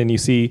prison, and you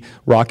see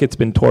Rocket's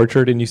been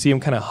tortured, and you see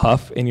him kind of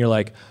huff, and you're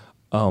like,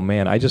 oh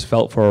man, I just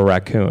felt for a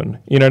raccoon.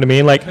 You know what I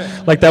mean? Like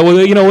that.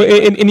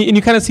 And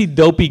you kind of see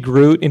dopey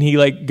Groot, and he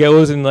like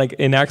goes and like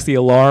enacts the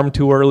alarm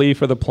too early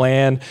for the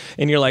plan,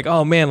 and you're like,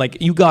 oh man,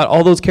 like you got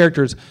all those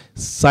characters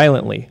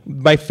silently.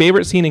 My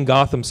favorite scene in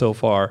Gotham so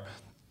far.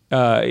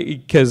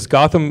 Because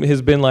Gotham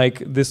has been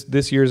like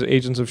this year's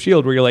Agents of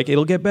S.H.I.E.L.D., where you're like,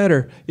 it'll get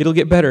better, and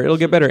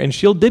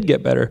S.H.I.E.L.D. did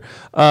get better.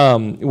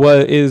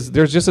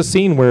 There's just a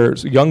scene where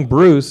young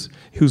Bruce,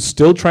 who's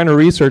still trying to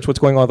research what's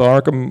going on with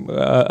Arkham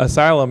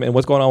Asylum and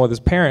what's going on with his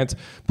parents,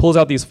 pulls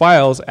out these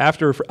files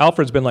after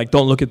Alfred's been like,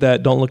 don't look at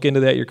that, don't look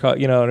into that,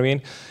 you know what I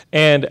mean?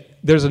 And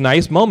there's a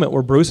nice moment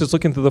where Bruce is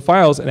looking through the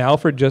files, and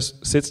Alfred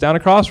just sits down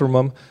across from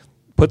him,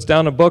 puts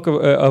down a book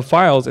of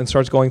files and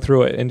starts going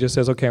through it and just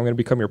says, okay, I'm going to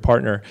become your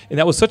partner. And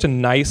that was such a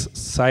nice,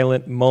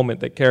 silent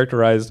moment that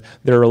characterized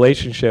their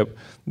relationship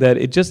that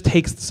it just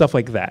takes stuff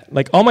like that.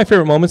 Like all my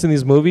favorite moments in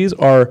these movies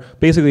are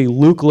basically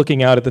Luke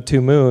looking out at the two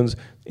moons,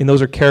 and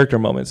those are character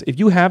moments. If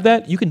you have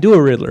that, you can do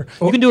a Riddler.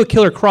 You can do a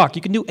Killer Croc.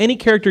 You can do any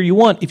character you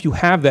want if you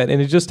have that,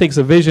 and it just takes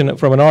a vision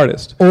from an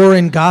artist. Or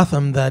in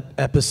Gotham, that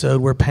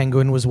episode where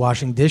Penguin was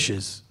washing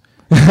dishes.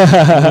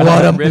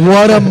 what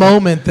a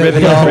moment that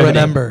we all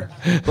remember.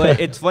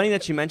 But it's funny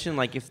that you mentioned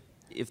like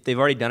if they've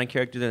already done a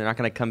character, they're not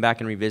going to come back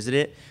and revisit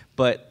it.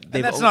 But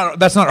that's not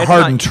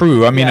hard and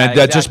true. I mean,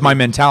 that's just my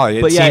mentality.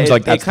 It seems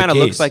like that's it kind the of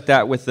case. looks like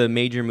that with the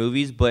major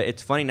movies. But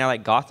it's funny now,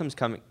 like Gotham's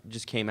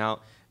just came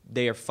out.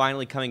 They are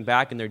finally coming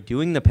back, and they're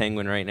doing the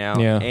Penguin right now,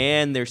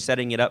 and they're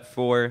setting it up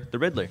for the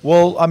Riddler.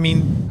 Well, I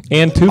mean,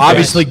 and Two-Face.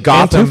 Obviously,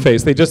 Gotham. And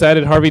Two-Face. They just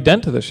added Harvey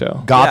Dent to the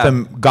show.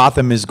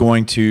 Gotham is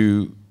going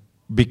to,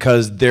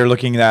 because they're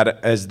looking at it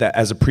as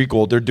a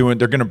prequel. They're going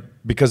to,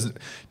 because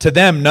to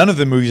them none of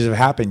the movies have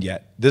happened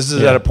yet. This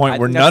is at a point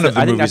where none of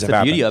the movies have happened. I think that's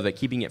the beauty of it,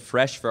 keeping it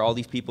fresh for all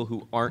these people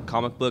who aren't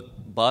comic book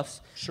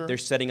buffs. Sure. They're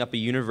setting up a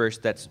universe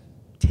that's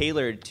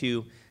tailored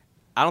to.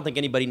 I don't think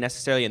anybody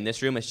necessarily in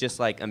this room. It's just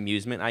like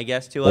amusement, I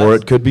guess, to us. Or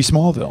it could be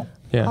Smallville.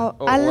 Yeah.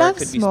 Oh, I love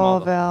it could be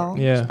Smallville.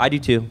 Yeah. I do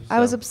too. I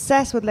was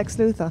obsessed with Lex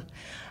Luthor.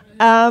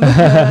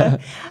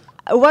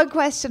 One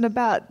question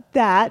about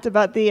that,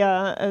 about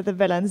the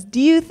villains.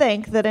 Do you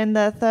think that in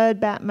the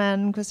third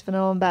Christopher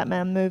Nolan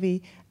Batman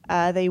movie,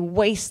 they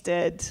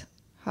wasted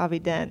Harvey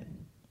Dent?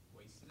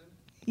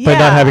 By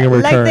not having him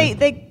return.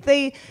 Like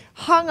they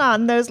hung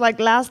on those like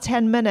last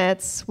 10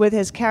 minutes with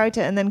his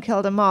character and then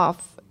killed him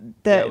off.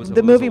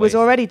 The movie was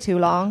already too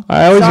long.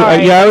 I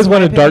always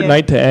wanted Dark opinion.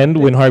 Knight to end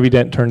when Harvey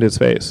Dent turned his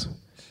face.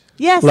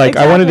 Yes, like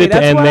exactly. I wanted it to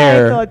That's end what I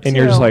there, thought and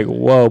you're too. just like,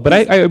 whoa.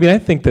 But I mean, I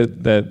think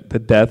that the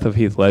death of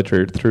Heath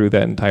Ledger threw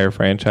that entire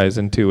franchise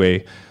into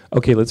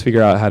okay, let's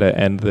figure out how to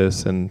end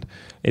this, and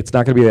it's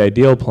not going to be the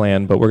ideal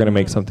plan, but we're going to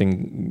make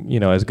something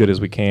as good as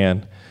we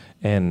can.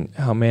 And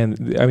oh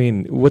man, I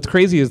mean, what's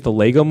crazy is the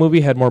Lego Movie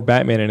had more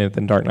Batman in it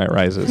than Dark Knight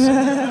Rises.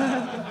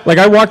 Like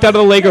I walked out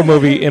of the Lego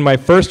Movie, and my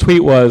first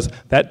tweet was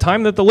that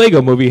time that the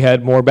Lego Movie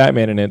had more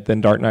Batman in it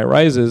than Dark Knight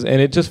Rises, and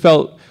it just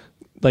felt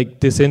like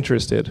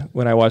disinterested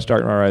when I watched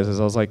Dark Knight Rises.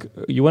 I was like,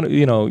 if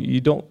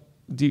you don't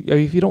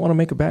want to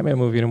make a Batman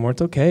movie anymore,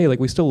 it's okay. Like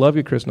we still love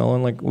you, Chris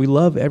Nolan. Like we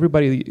love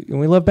everybody, and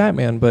we love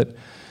Batman, but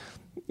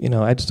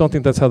I just don't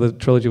think that's how the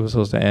trilogy was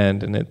supposed to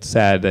end, and it's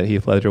sad that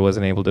Heath Ledger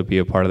wasn't able to be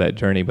a part of that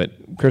journey. But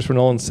Christopher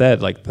Nolan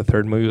said like the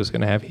third movie was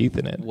going to have Heath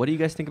in it. What do you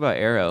guys think about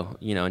Arrow?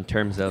 In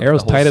terms of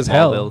Arrow's the whole tight as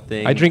hell. Smallville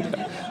thing? I drink feel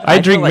like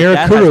that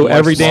has Mirakuru more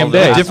every damn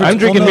day. Smallville. I'm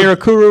drinking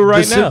Mirakuru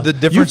right now. The You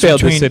difference failed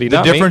between the city, the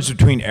not me. difference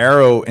between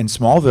Arrow and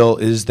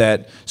Smallville is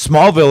that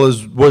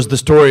Smallville was the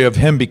story of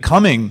him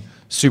becoming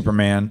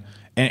Superman.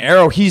 And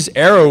Arrow, he's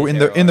Arrow in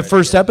the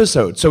first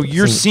episode. So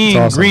you're seeing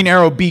awesome. Green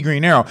Arrow be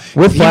Green Arrow.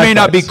 With he may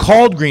not be flashbacks.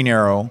 called Green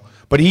Arrow,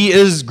 but he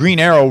is Green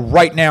Arrow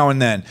right now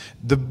and then.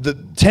 The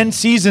 10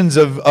 seasons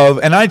of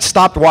and I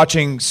stopped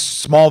watching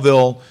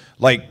Smallville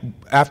like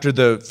after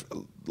the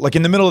like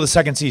in the middle of the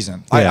second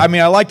season. Yeah. I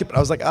mean, I liked it, but I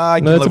was like, I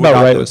can No, that's live about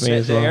without right this. with me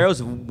as The well.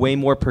 Arrow's way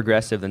more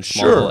progressive than Smallville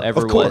Sure,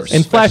 ever of course. was.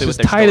 And Flash especially is with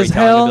their tight as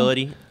storytelling hell.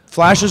 ability.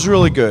 Flash is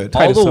really good.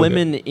 All is the so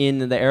women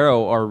in the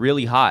Arrow are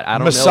really hot. I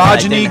don't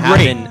Misogyny, know. Why that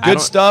great. didn't happen. I Good don't-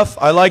 stuff.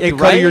 I like the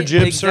cut of your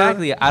jib, sir.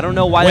 Exactly. I don't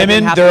know why that didn't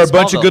Women, happen there are in a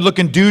bunch of Smallville.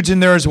 good-looking dudes in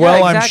there as Yeah, well,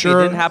 exactly. I'm sure.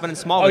 It didn't happen in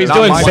Smallville. Oh, he's Not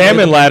doing my salmon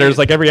opinion. ladders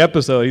like every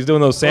episode. He's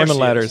doing those Of course salmon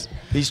he ladders. is.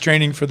 He's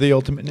training for the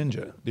Ultimate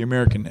Ninja, the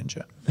American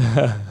Ninja.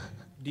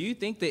 Do you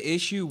think the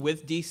issue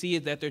with DC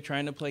is that they're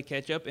trying to play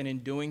catch up, and in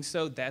doing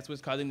so, that's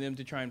what's causing them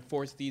to try and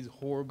force these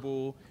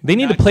horrible? They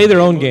need to play their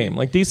own game.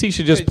 Like DC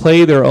should just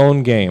play their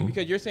own game.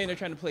 Because you're saying they're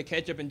trying to play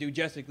catch up and do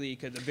Justice League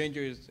because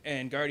Avengers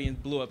and Guardians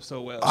blew up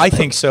so well. I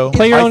think so.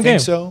 Play your I own think game.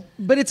 so.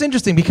 But it's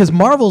interesting because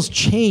Marvel's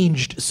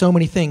changed so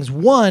many things.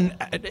 One,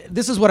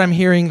 this is what I'm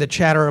hearing the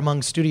chatter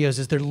among studios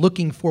is they're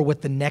looking for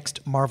what the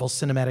next Marvel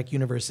Cinematic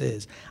Universe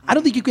is. I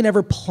don't think you can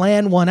ever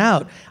plan one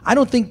out. I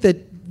don't think that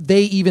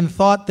they even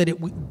thought that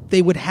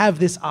they would have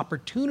this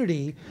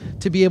opportunity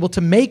to be able to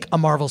make a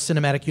Marvel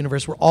Cinematic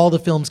Universe where all the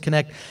films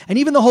connect. And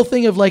even the whole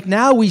thing of like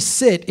now we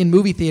sit in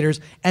movie theaters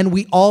and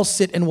we all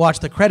sit and watch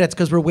the credits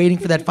because we're waiting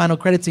for that final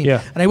credit scene.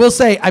 Yeah. And I will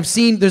say, I've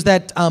seen, there's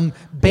that And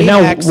Baymax.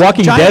 now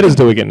Walking giant- Dead is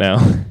doing it now.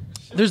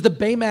 There's the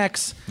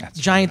Baymax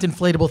giant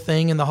inflatable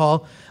thing in the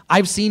hall.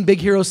 I've seen Big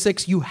Hero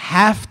 6. You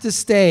have to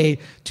stay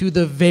to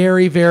the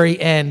very, very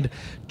end.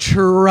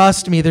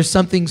 Trust me, there's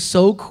something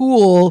so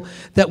cool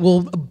that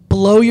will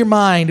blow your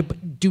mind.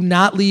 But do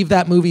not leave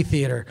that movie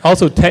theater.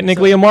 Also,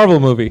 technically a Marvel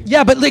movie.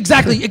 Yeah, but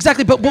exactly.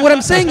 But what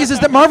I'm saying is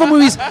that Marvel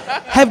movies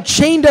have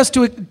trained us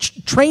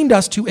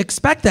to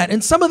expect that,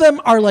 and some of them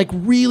are like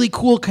really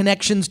cool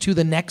connections to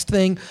the next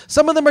thing.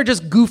 Some of them are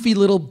just goofy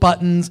little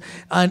buttons,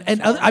 and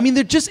I mean,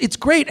 it's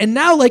great. And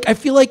now, like, I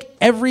feel like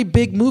every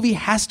big movie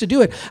has to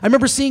do it. I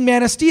remember seeing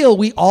Man of Steel.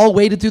 We all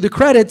waited through the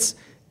credits.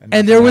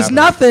 And there was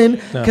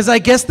nothing because I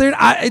guess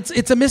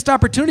it's a missed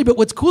opportunity. But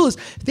what's cool is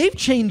they've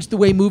changed the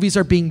way movies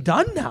are being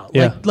done now.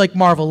 Yeah. Like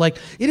Marvel, like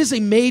it is a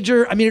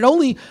major. I mean, it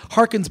only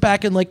harkens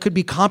back and like could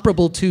be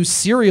comparable to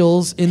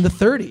serials in the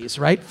 30s,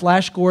 right?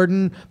 Flash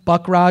Gordon,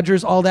 Buck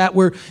Rogers, all that,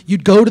 where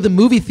you'd go to the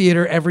movie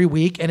theater every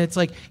week and it's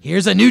like,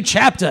 here's a new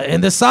chapter in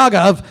the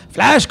saga of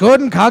Flash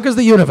Gordon conquers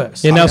the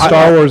universe. Yeah, now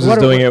Star Wars is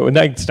doing it.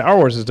 Now Star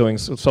Wars is doing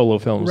solo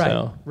films Right.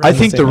 now. I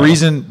think the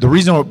reason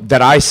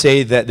that I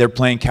say that they're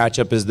playing catch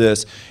up is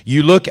this.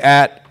 You look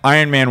at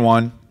Iron Man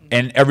 1,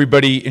 and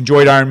everybody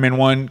enjoyed Iron Man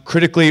 1.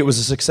 Critically, it was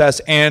a success,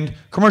 and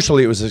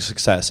commercially, it was a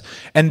success.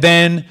 And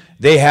then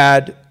they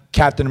had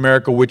Captain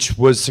America, which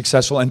was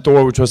successful, and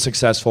Thor, which was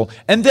successful.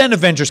 And then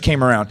Avengers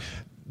came around.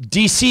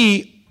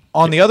 DC,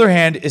 on the other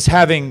hand, is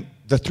having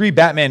the 3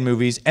 Batman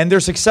movies, and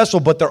they're successful,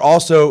 but they're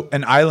also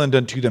an island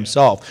unto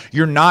themselves.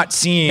 You're not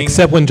seeing...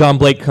 Except when John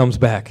Blake comes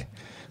back.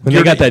 When they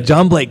You're- got that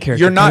John Blake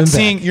character. You're not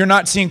coming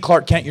back. seeing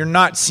Clark Kent. You're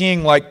not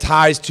seeing like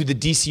ties to the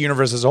DC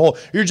universe as a whole.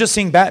 You're just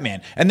seeing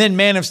Batman. And then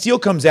Man of Steel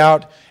comes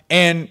out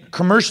and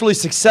commercially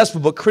successful,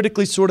 but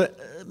critically sort of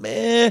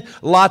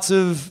lots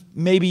of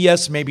maybe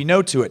yes, maybe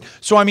no to it.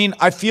 So I mean,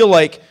 I feel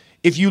like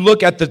if you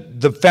look at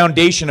the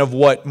foundation of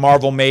what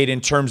Marvel made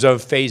in terms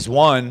of Phase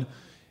 1,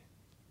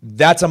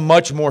 that's a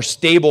much more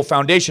stable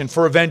foundation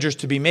for Avengers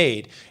to be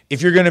made.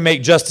 If you're going to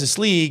make Justice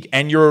League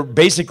and you're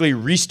basically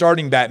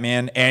restarting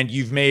Batman and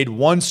you've made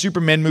one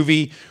Superman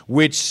movie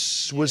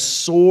which was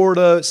sort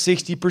of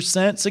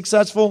 60%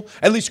 successful,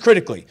 at least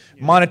critically.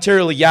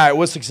 Monetarily, yeah, it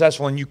was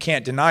successful and you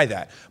can't deny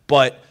that.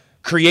 But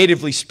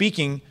creatively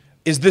speaking,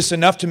 is this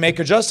enough to make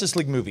a Justice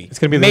League movie? It's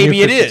gonna be the Maybe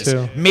new it is.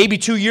 52. Maybe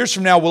 2 years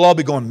from now, we'll all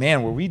be going,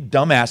 man, were we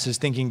dumbasses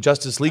thinking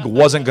Justice League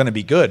wasn't going to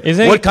be good?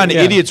 Isn't What it- kind of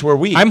yeah. idiots were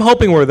we? I'm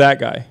hoping we're that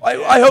guy.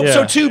 I hope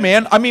so Yeah. too,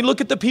 man. I mean,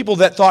 look at the people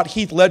that thought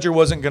Heath Ledger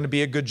wasn't going to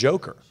be a good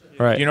Joker.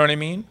 Right. You know what I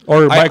mean?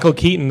 Or Michael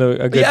Keaton,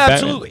 a good Yeah,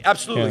 Batman.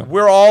 absolutely.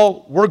 Yeah.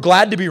 We're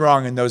glad to be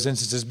wrong in those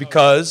instances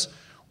because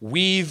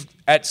we've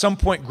at some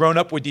point grown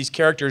up with these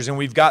characters and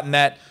we've gotten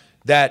that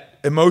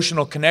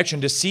emotional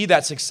connection to see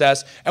that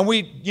success and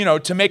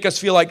to make us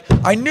feel like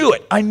I knew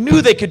it. I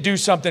knew they could do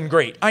something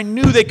great. I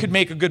knew they could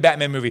make a good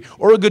Batman movie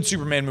or a good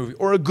Superman movie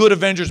or a good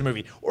Avengers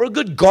movie or a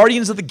good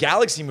Guardians of the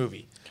Galaxy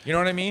movie. You know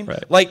what I mean?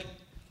 Right. Like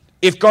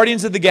if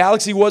Guardians of the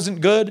Galaxy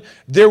wasn't good,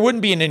 there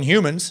wouldn't be an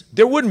Inhumans.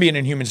 There wouldn't be an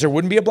Inhumans. There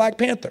wouldn't be a Black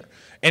Panther.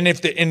 And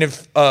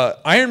if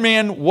Iron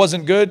Man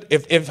wasn't good,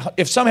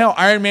 if somehow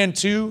Iron Man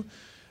 2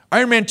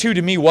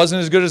 to me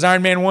wasn't as good as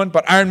Iron Man 1,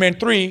 but Iron Man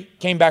 3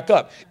 came back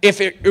up. If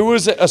it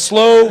was a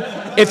slow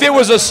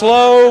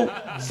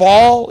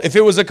fall, if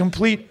it was a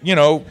complete,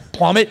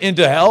 plummet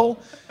into hell,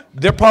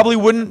 there probably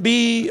wouldn't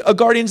be a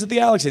Guardians of the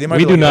Galaxy. They might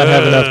We be do like, not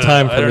have enough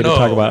time for I me don't to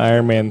talk know. about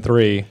Iron Man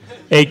 3,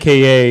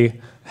 a.k.a.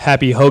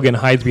 Happy Hogan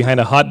hides behind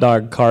a hot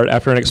dog cart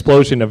after an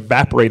explosion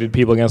evaporated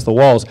people against the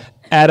walls.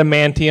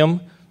 Adamantium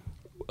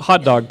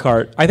hot dog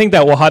cart. I think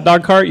that hot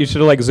dog cart, you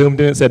should have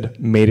zoomed in and said,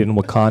 made in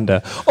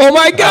Wakanda. Oh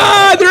my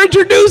God, they're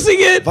introducing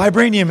it!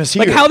 Vibranium is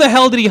here. Like, how the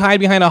hell did he hide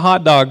behind a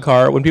hot dog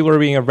cart when people were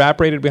being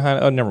evaporated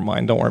behind? Oh, never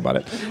mind. Don't worry about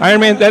it.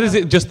 Iron Man, that is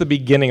just the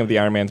beginning of the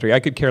Iron Man 3. I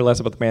could care less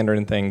about the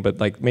Mandarin thing,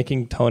 but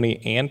making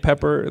Tony and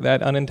Pepper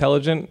that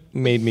unintelligent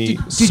made me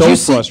so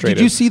frustrated.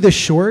 Did you see the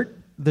short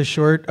the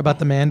short about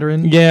the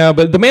Mandarin? Yeah,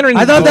 but the Mandarin.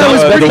 I thought that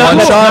was pretty not, cool.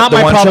 that's not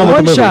my one problem with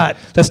the movie. shot.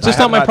 That's just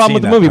I not have my not problem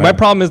with seen the movie. that, My right.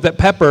 problem is that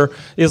Pepper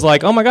is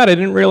like, oh my god, I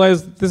didn't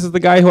realize this is the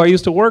guy who I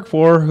used to work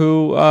for,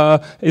 who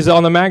is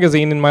on the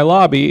magazine in my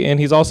lobby, and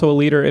he's also a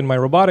leader in my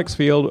robotics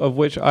field, of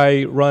which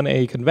I run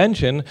a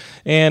convention,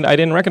 and I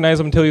didn't recognize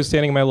him until he was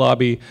standing in my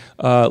lobby.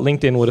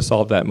 LinkedIn would have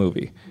solved that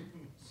movie.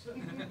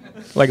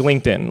 Like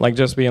LinkedIn, like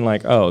just being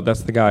like, oh,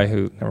 that's the guy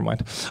who. Never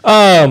mind.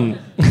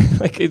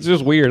 Like it's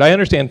just weird. I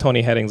understand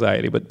Tony had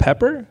anxiety, but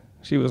Pepper,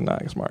 she was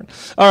not smart.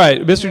 All right,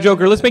 Mr.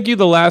 Joker, let's make you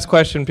the last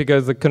question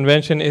because the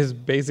convention is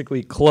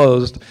basically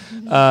closed,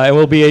 and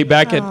we'll be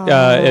back at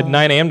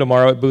 9 a.m.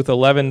 tomorrow at booth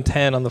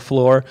 1110 on the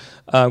floor.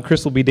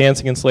 Chris will be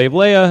dancing in Slave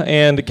Leia,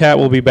 and Kat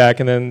will be back,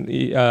 and then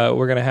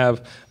we're gonna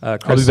have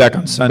Chris. I'll be back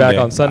on Sunday.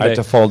 I have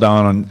to fall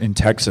down in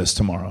Texas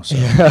tomorrow. So.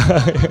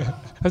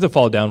 I have to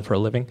fall down for a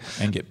living.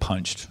 And get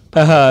punched.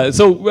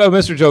 So,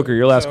 Mr. Joker,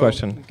 your last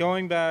question.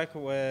 Going back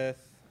with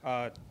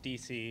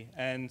DC,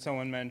 and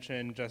someone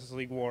mentioned Justice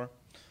League War,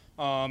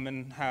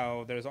 and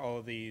how there's all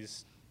of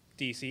these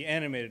DC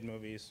animated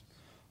movies.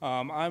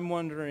 I'm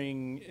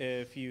wondering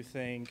if you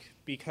think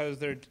because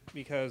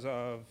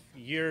of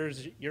year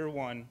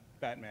one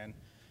Batman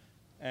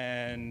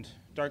and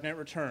Dark Knight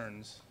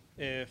Returns,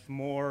 if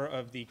more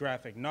of the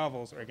graphic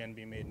novels are going to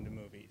be made into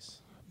movies.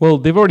 Well,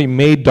 they've already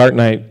made Dark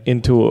Knight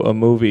into a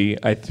movie,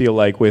 I feel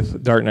like,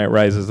 with Dark Knight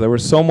Rises. There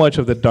was so much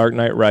of the Dark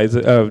Knight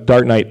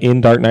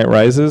in Dark Knight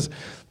Rises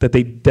that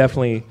they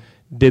definitely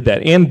did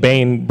that. And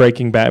Bane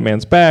breaking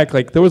Batman's back.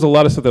 Like, there was a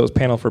lot of stuff that was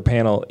panel for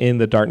panel in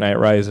the Dark Knight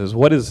Rises.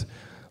 What is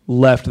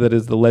left that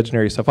is the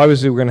legendary stuff?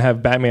 Obviously, we're going to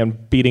have Batman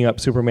beating up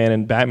Superman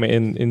and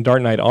Batman in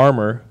Dark Knight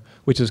armor,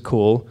 which is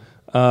cool.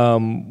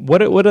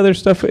 What other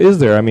stuff is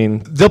there? I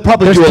mean, they'll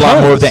probably do a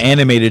lot more of the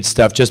animated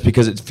stuff just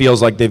because it feels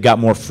like they've got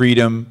more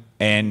freedom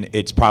and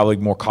it's probably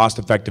more cost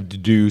effective to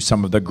do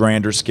some of the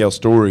grander scale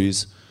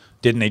stories.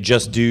 Didn't they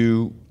just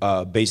do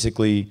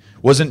basically?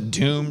 Wasn't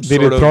Doom they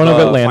sort did Throne of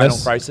Final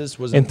Atlantis? Crisis?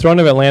 Was and Throne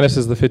of Atlantis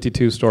is the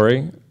 52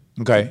 story.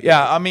 Okay,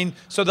 yeah. I mean,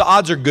 so the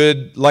odds are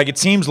good. Like it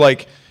seems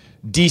like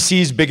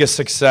DC's biggest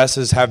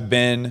successes have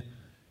been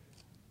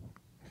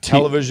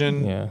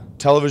television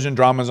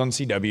dramas on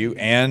CW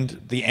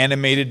and the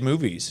animated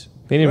movies.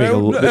 They need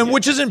to make and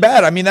which isn't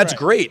bad. I mean, that's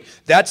great.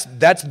 That's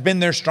been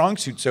their strong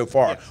suit so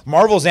far. Yeah.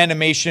 Marvel's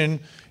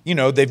animation,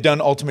 they've done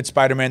Ultimate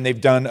Spider-Man,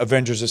 they've done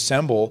Avengers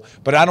Assemble,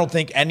 but I don't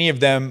think any of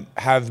them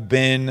have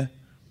been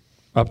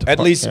up to at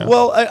par, least. Yeah.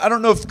 Well, I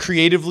don't know if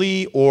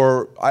creatively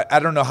or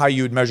I don't know how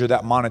you would measure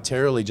that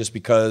monetarily, just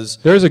because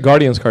there is a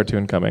Guardians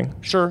cartoon coming.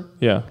 Sure.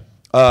 Yeah.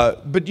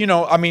 But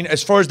I mean,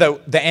 as far as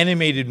the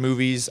animated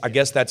movies, I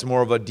guess that's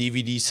more of a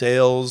DVD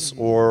sales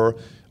or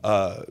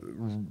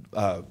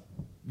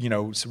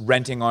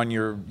renting on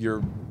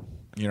your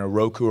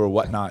Roku or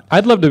whatnot.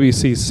 I'd love to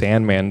see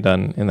Sandman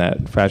done in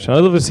that fashion.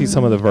 I'd love to see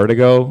some of the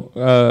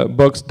Vertigo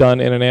books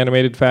done in an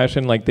animated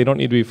fashion. Like they don't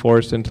need to be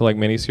forced into like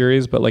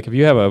miniseries, but like if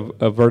you have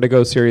a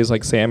Vertigo series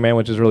like Sandman,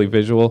 which is really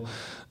visual,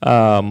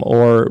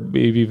 or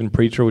maybe even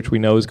Preacher, which we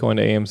know is going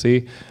to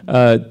AMC,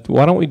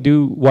 why don't we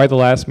do Why the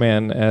Last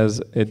Man as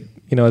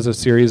a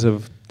series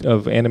of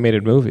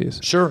animated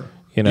movies? Sure.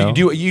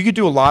 You could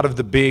do a lot of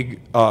the big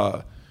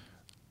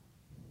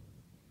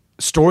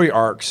story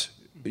arcs,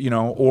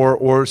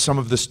 or some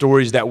of the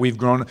stories that we've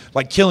grown,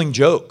 like Killing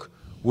Joke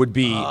would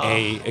be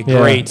a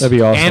great that'd be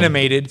awesome.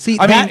 Animated.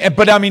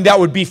 That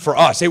would be for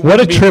us. What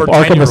a trip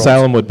Arkham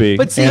Asylum would be.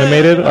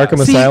 Animated Arkham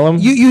Asylum.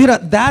 You hit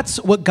on, that's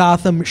what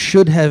Gotham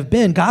should have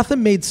been.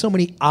 Gotham made so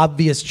many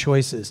obvious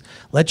choices.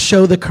 Let's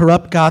show the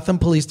corrupt Gotham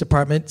Police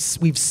Department.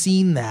 We've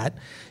seen that.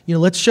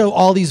 Let's show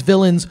all these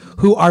villains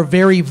who are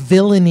very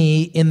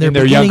villainy in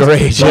their younger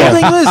age. The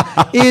whole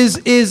thing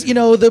is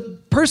the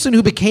person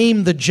who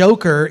became the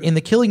Joker in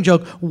The Killing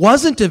Joke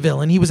wasn't a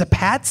villain. He was a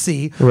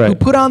patsy who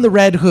put on the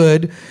red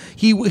hood.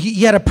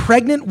 He had a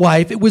pregnant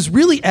wife. It was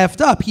really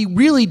effed up. He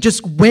really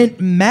just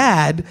went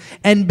mad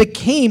and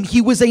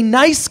he was a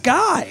nice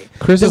guy.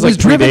 Chris is like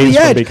 3 days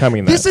from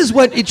becoming that. This is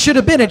what it should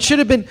have been. It should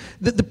have been,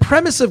 the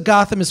premise of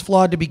Gotham is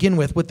flawed to begin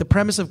with. What the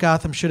premise of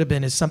Gotham should have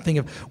been is something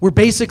of, we're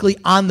basically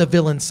on the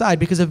villain's side,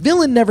 because a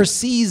villain never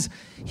sees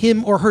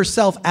him or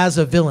herself as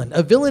a villain.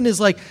 A villain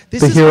is like,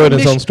 this is hero my in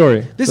his own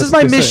story. This is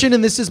my mission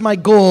and this is my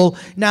goal.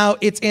 Now,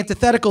 it's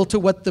antithetical to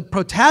what the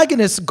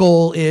protagonist's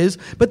goal is,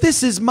 but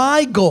this is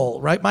my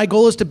goal, right? My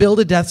goal is to build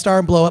a Death Star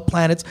and blow up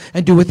planets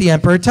and do what the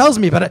Emperor tells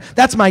me, but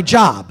that's my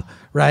job,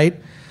 right?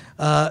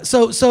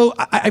 So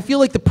I feel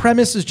like the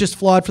premise is just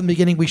flawed from the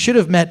beginning. We should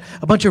have met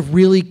a bunch of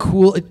really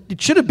cool.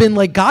 It should have been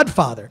like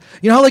Godfather.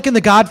 You know how like in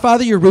The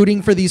Godfather you're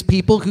rooting for these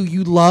people who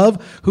you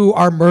love, who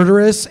are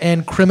murderous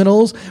and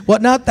criminals,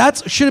 whatnot.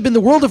 That should have been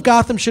the world of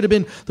Gotham. Should have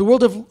been the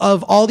world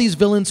of all these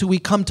villains who we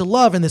come to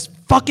love, and this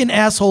fucking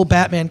asshole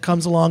Batman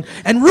comes along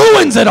and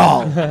ruins it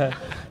all.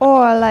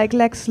 Or like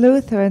Lex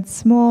Luthor in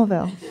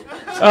Smallville.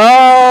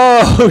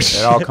 Oh,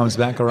 It all comes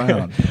back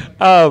around.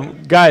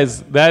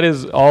 Guys, that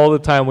is all the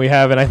time we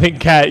have, and I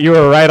think Kat, you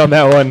were right on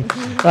that one.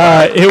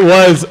 It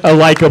was a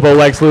likable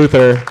Lex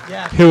Luthor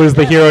who was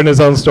the hero in his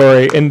own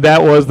story, and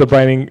that was the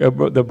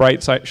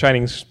bright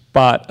shining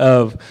spot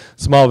of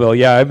Smallville.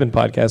 Yeah, I've been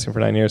podcasting for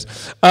 9 years.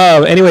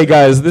 Anyway,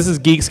 guys, this is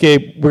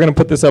Geekscape. We're going to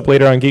put this up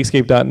later on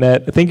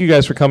Geekscape.net. Thank you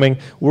guys for coming.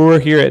 We're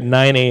here at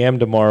 9 a.m.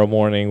 tomorrow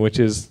morning, which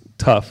is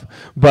tough,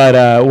 but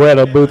we're at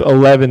a booth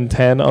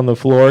 1110 on the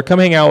floor. Come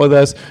hang out with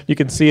us. You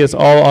can see us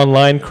all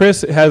online.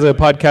 Chris has a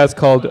podcast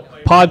called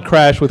Pod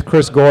Crash with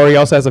Chris Gore. He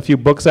also has a few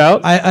books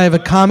out. I have a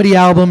comedy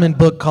album and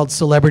book called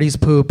Celebrities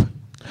Poop.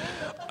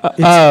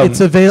 It's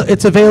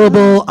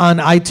available on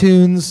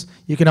iTunes.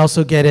 You can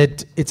also get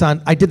it.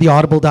 I did the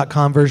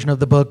audible.com version of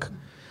the book,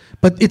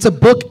 but it's a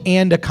book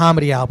and a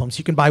comedy album, so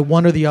you can buy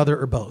one or the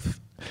other or both.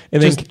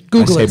 And just then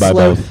Google it.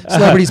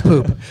 Celebrities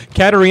Poop.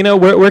 Katerina,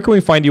 where can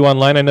we find you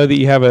online? I know that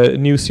you have a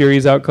new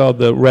series out called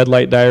The Red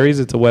Light Diaries.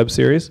 It's a web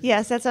series.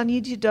 Yes, that's on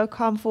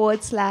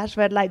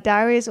youtube.com/Red Light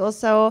Diaries.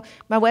 Also,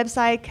 my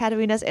website,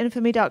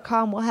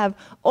 katerinasinfamy.com, will have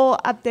all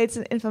updates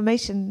and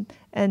information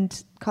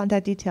and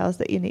contact details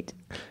that you need.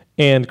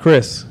 And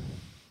Chris?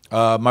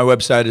 My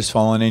website is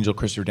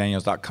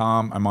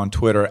fallenangelchristopher.daniels.com. I'm on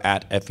Twitter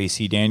at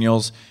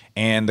FACDaniels.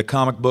 And the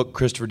comic book,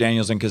 Christopher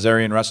Daniels and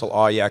Kazarian Wrestle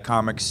All Yeah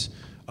Comics,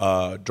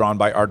 drawn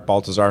by Art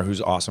Baltazar, who's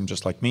awesome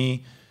just like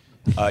me.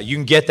 You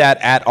can get that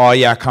at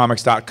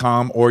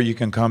allyeahcomics.com, or you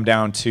can come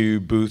down to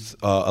booth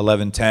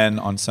 1110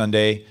 on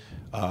Sunday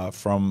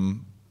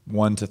from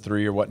 1 to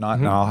 3 or whatnot,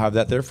 and I'll have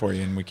that there for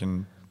you, and we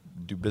can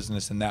do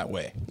business in that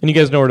way. And you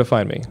guys know where to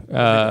find me.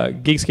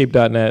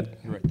 Geekscape.net.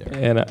 Right there.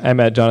 And I'm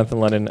at Jonathan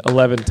Lennon,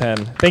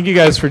 1110. Thank you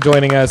guys for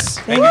joining us.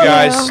 Thank you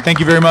guys. Thank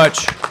you very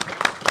much.